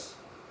Jesus.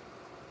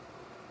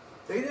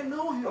 They didn't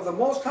know him, of the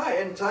Most High.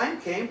 And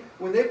time came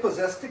when they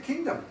possessed the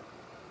kingdom.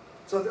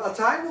 So a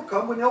time will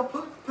come when they'll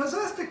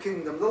possess the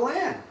kingdom, the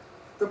land,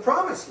 the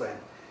promised land.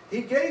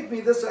 He gave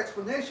me this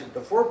explanation.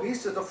 The 4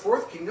 beasts is the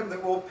 4th kingdom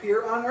that will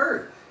appear on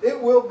earth. It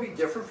will be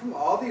different from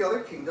all the other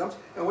kingdoms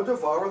and will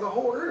devour the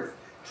whole earth,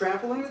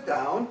 trampling it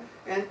down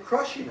and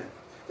crushing it.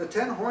 The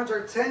 10 horns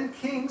are 10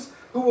 kings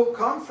who will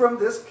come from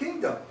this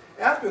kingdom.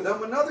 After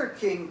them, another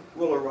king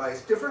will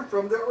arise, different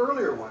from the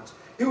earlier ones.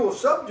 He will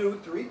subdue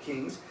 3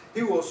 kings.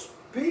 He will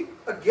speak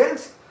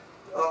against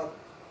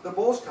the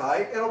Most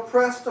High and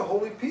oppress the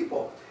holy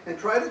people and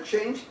try to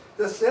change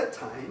the set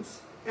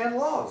times and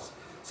laws.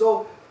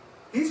 So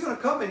he's going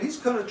to come and he's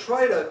going to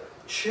try to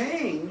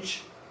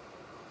change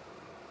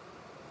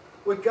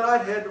what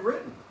God had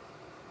written.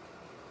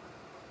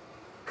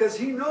 Because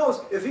he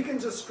knows if he can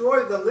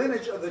destroy the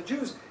lineage of the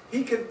Jews,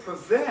 he can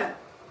prevent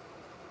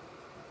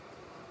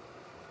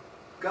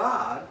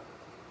God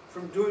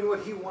from doing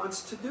what he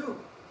wants to do.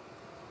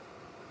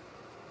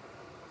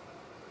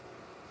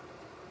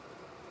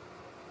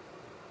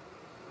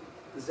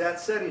 Is that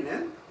setting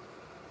in?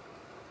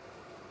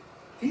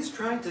 He's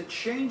trying to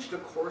change the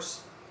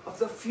course of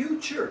the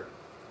future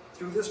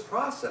through this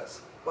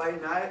process by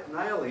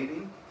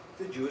annihilating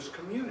the Jewish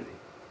community.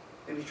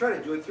 And he tried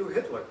to do it through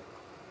Hitler.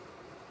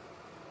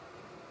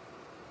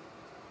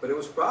 But it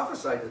was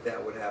prophesied that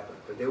that would happen,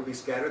 that they would be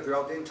scattered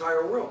throughout the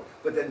entire world.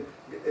 But then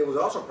it was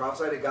also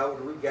prophesied that God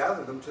would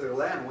regather them to their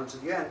land once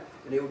again,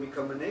 and they would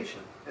become a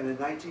nation. And in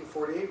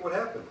 1948, what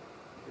happened?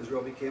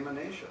 Israel became a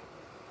nation.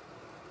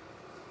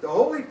 The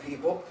holy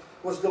people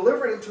was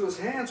delivered into his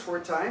hands for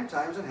a time,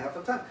 times and half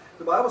a time.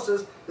 The Bible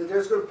says that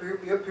there's going to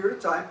be a period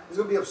of time. It's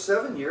going to be of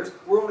 7 years.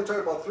 We're only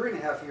talking about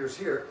 3.5 years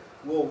here.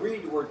 We'll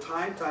read the word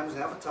time, times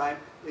and half a time.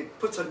 It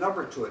puts a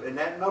number to it. And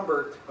that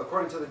number,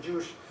 according to the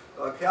Jewish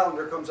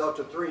calendar, comes out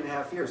to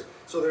 3.5 years.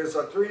 So there's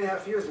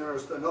 3.5 years and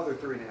there's another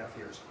 3.5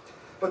 years.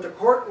 But the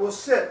court will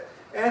sit,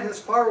 and his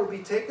power will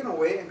be taken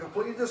away and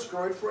completely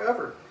destroyed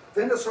forever.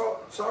 Then the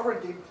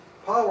sovereignty,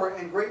 power,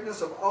 and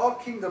greatness of all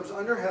kingdoms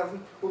under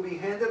heaven will be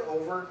handed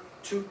over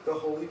to the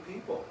holy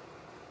people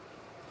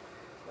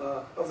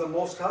of the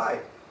Most High.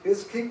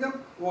 His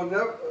kingdom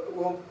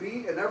will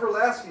be an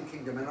everlasting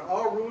kingdom, and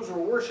all rulers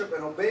will worship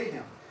and obey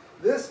him.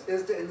 This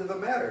is the end of the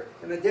matter.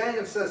 And then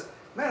Daniel says,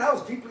 man, I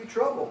was deeply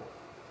troubled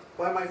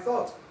by my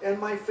thoughts, and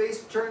my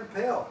face turned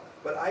pale,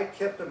 but I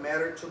kept the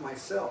matter to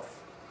myself.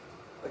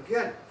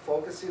 Again,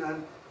 focusing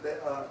on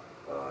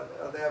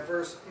that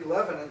verse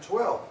 11 and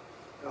 12.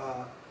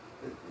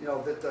 You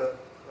know, that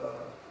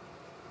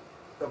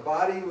the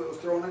body was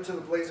thrown into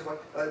the blaze of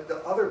fire.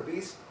 The other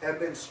beasts have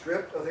been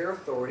stripped of their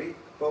authority,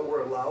 but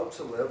were allowed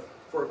to live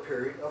for a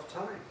period of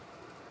time.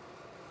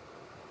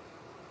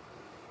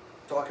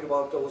 Talking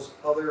about those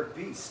other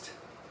beasts.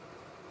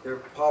 Their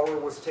power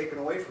was taken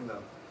away from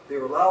them. They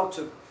were allowed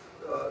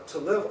to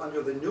live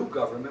under the new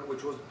government,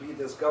 which would be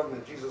this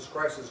government Jesus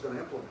Christ is going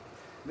to implement.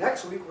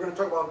 Next week, we're going to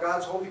talk about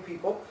God's holy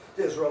people,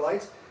 the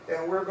Israelites,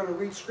 and we're going to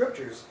read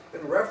scriptures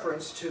in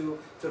reference to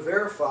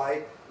verify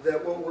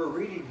that what we're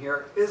reading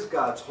here is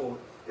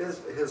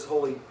his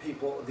holy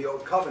people, the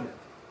Old Covenant.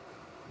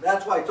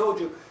 That's why I told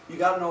you, you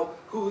got to know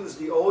who is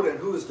the old and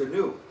who is the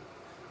new.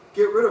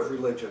 Get rid of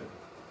religion.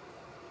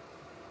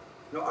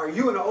 Now, are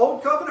you in the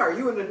Old Covenant or are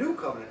you in the New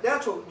Covenant?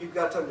 That's what you've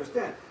got to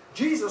understand.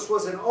 Jesus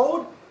was in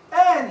Old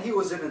and he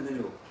was in the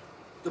New,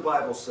 the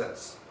Bible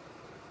says.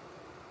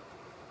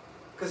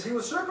 Because he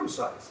was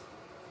circumcised.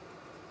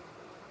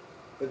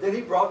 But then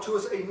he brought to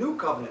us a new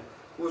covenant,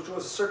 which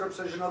was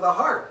circumcision of the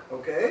heart.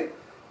 Okay?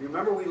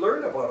 Remember, we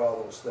learned about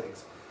all those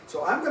things.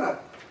 So I'm going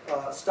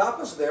to stop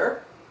us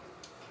there.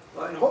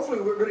 And hopefully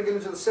we're going to get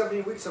into the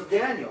 70 weeks of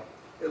Daniel.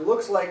 It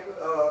looks like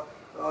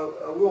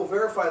we'll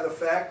verify the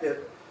fact that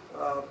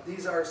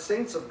these are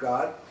saints of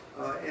God,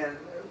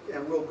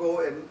 and we'll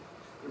go and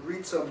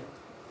read some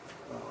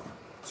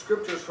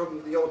scriptures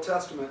from the Old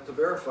Testament to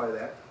verify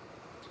that,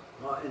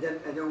 and then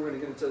we're going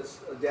to get into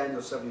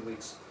Daniel 70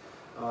 weeks,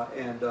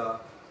 and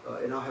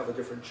I'll have a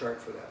different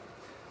chart for that.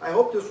 I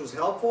hope this was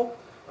helpful.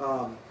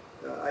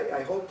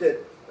 I hope that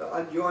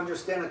you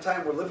understand the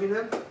time we're living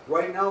in.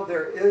 Right now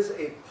there is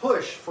a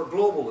push for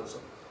globalism.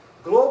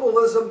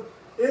 Globalism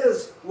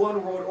is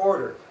one world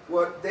order.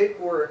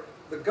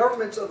 The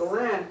governments of the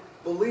land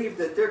believe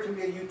that there can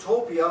be a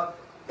utopia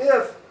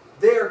if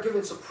they are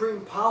given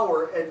supreme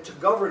power and to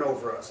govern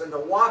over us and to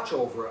watch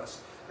over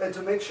us and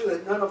to make sure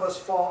that none of us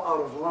fall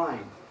out of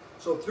line.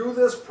 So through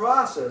this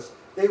process,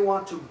 they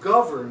want to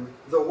govern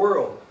the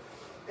world.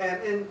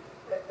 And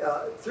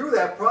through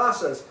that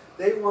process,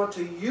 they want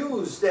to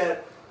use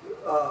that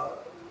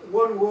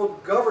one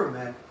world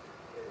government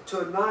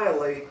to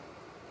annihilate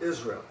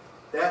Israel.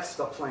 That's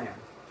the plan.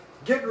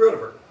 Get rid of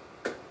her.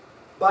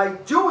 By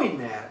doing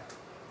that,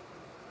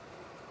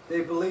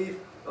 they believe,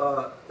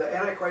 the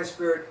Antichrist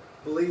spirit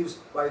believes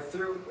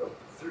through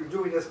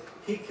doing this,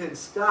 he can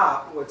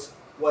stop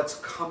what's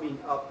coming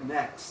up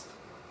next.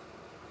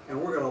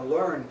 And we're going to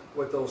learn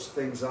what those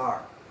things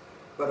are.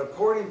 But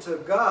according to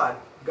God,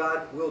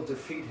 God will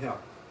defeat him.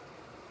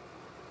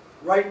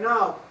 Right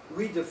now,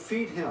 we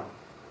defeat him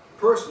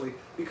personally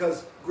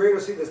because greater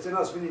is he that's in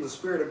us, meaning the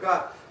Spirit of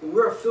God. When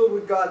we're filled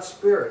with God's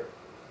Spirit,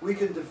 we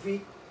can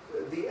defeat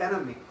the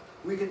enemy.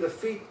 We can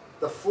defeat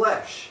the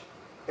flesh.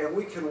 And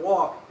we can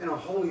walk in a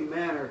holy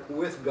manner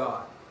with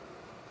God.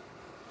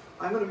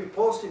 I'm going to be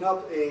posting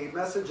up a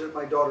message that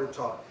my daughter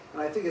taught.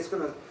 And I think it's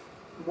going to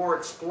more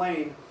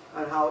explain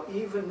on how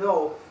even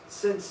though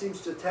sin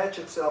seems to attach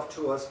itself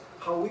to us,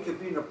 how we can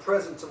be in the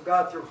presence of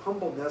God through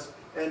humbleness,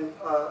 and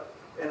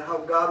how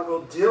God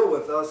will deal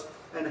with us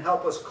and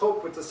help us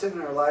cope with the sin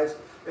in our lives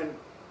and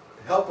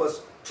help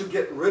us to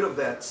get rid of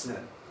that sin.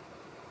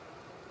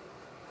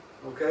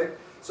 Okay?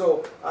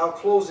 So I'll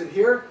close it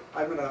here.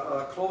 I'm going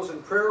to close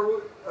in prayer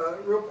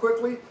real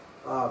quickly.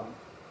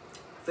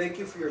 Thank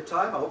you for your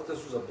time. I hope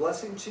this was a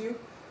blessing to you.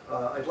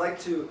 I'd like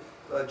to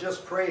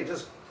just pray and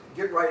just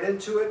get right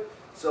into it.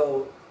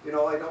 So, you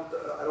know, I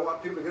don't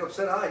want people to get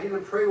upset. He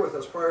didn't pray with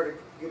us prior to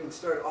getting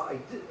started. I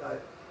did.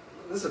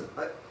 Listen,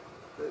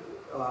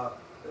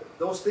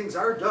 those things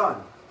are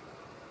done.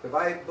 If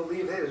I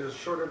believe it is a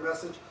shorter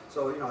message,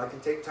 so, you know, I can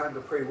take time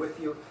to pray with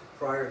you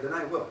prior, then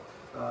I will.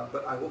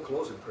 But I will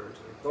close in prayer today.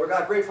 Lord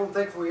God, grateful and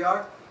thankful we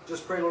are.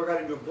 Just pray, Lord God,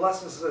 and do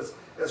bless us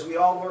as we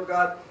all, Lord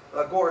God,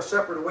 go our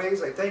separate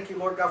ways. I thank you,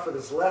 Lord God, for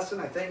this lesson.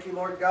 I thank you,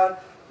 Lord God,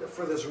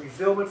 for this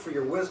revealment, for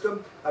your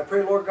wisdom. I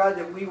pray, Lord God,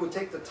 that we would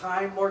take the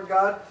time, Lord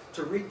God,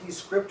 to read these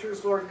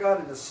scriptures, Lord God,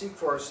 and to seek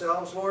for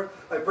ourselves, Lord.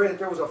 I pray that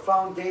there was a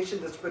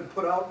foundation that's been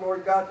put out,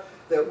 Lord God,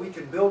 that we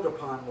can build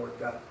upon, Lord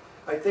God.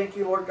 I thank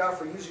you, Lord God,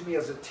 for using me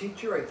as a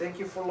teacher. I thank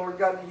you for, Lord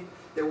God,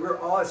 that we're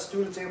all as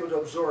students able to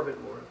absorb it,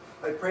 Lord.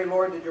 I pray,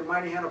 Lord, that your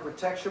mighty hand of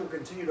protection will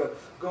continue to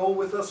go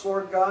with us,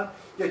 Lord God.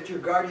 That your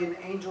guardian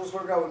angels,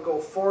 Lord God, would go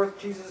forth,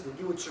 Jesus, that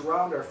you would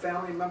surround our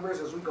family members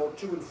as we go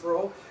to and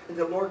fro. And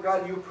that, Lord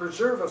God, you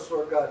preserve us,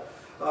 Lord God,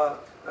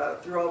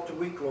 throughout the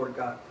week, Lord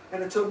God.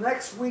 And until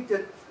next week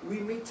that we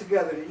meet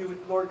together, that you,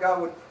 Lord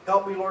God, would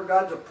help me, Lord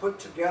God, to put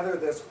together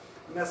this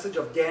message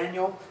of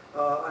Daniel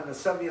on the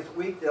 70th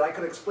week, that I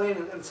could explain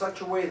it in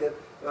such a way that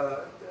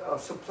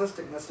of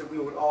simplisticness that we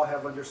would all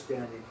have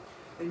understanding.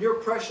 In your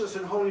precious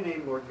and holy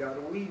name, Lord God,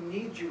 we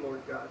need you,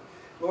 Lord God.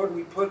 Lord,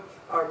 we put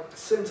our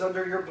sins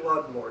under your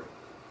blood, Lord.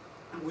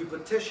 And we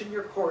petition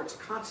your courts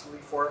constantly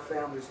for our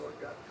families, Lord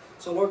God.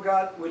 So, Lord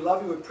God, we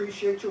love you, we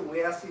appreciate you, and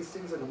we ask these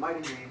things in the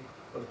mighty name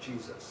of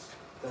Jesus.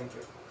 Thank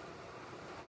you.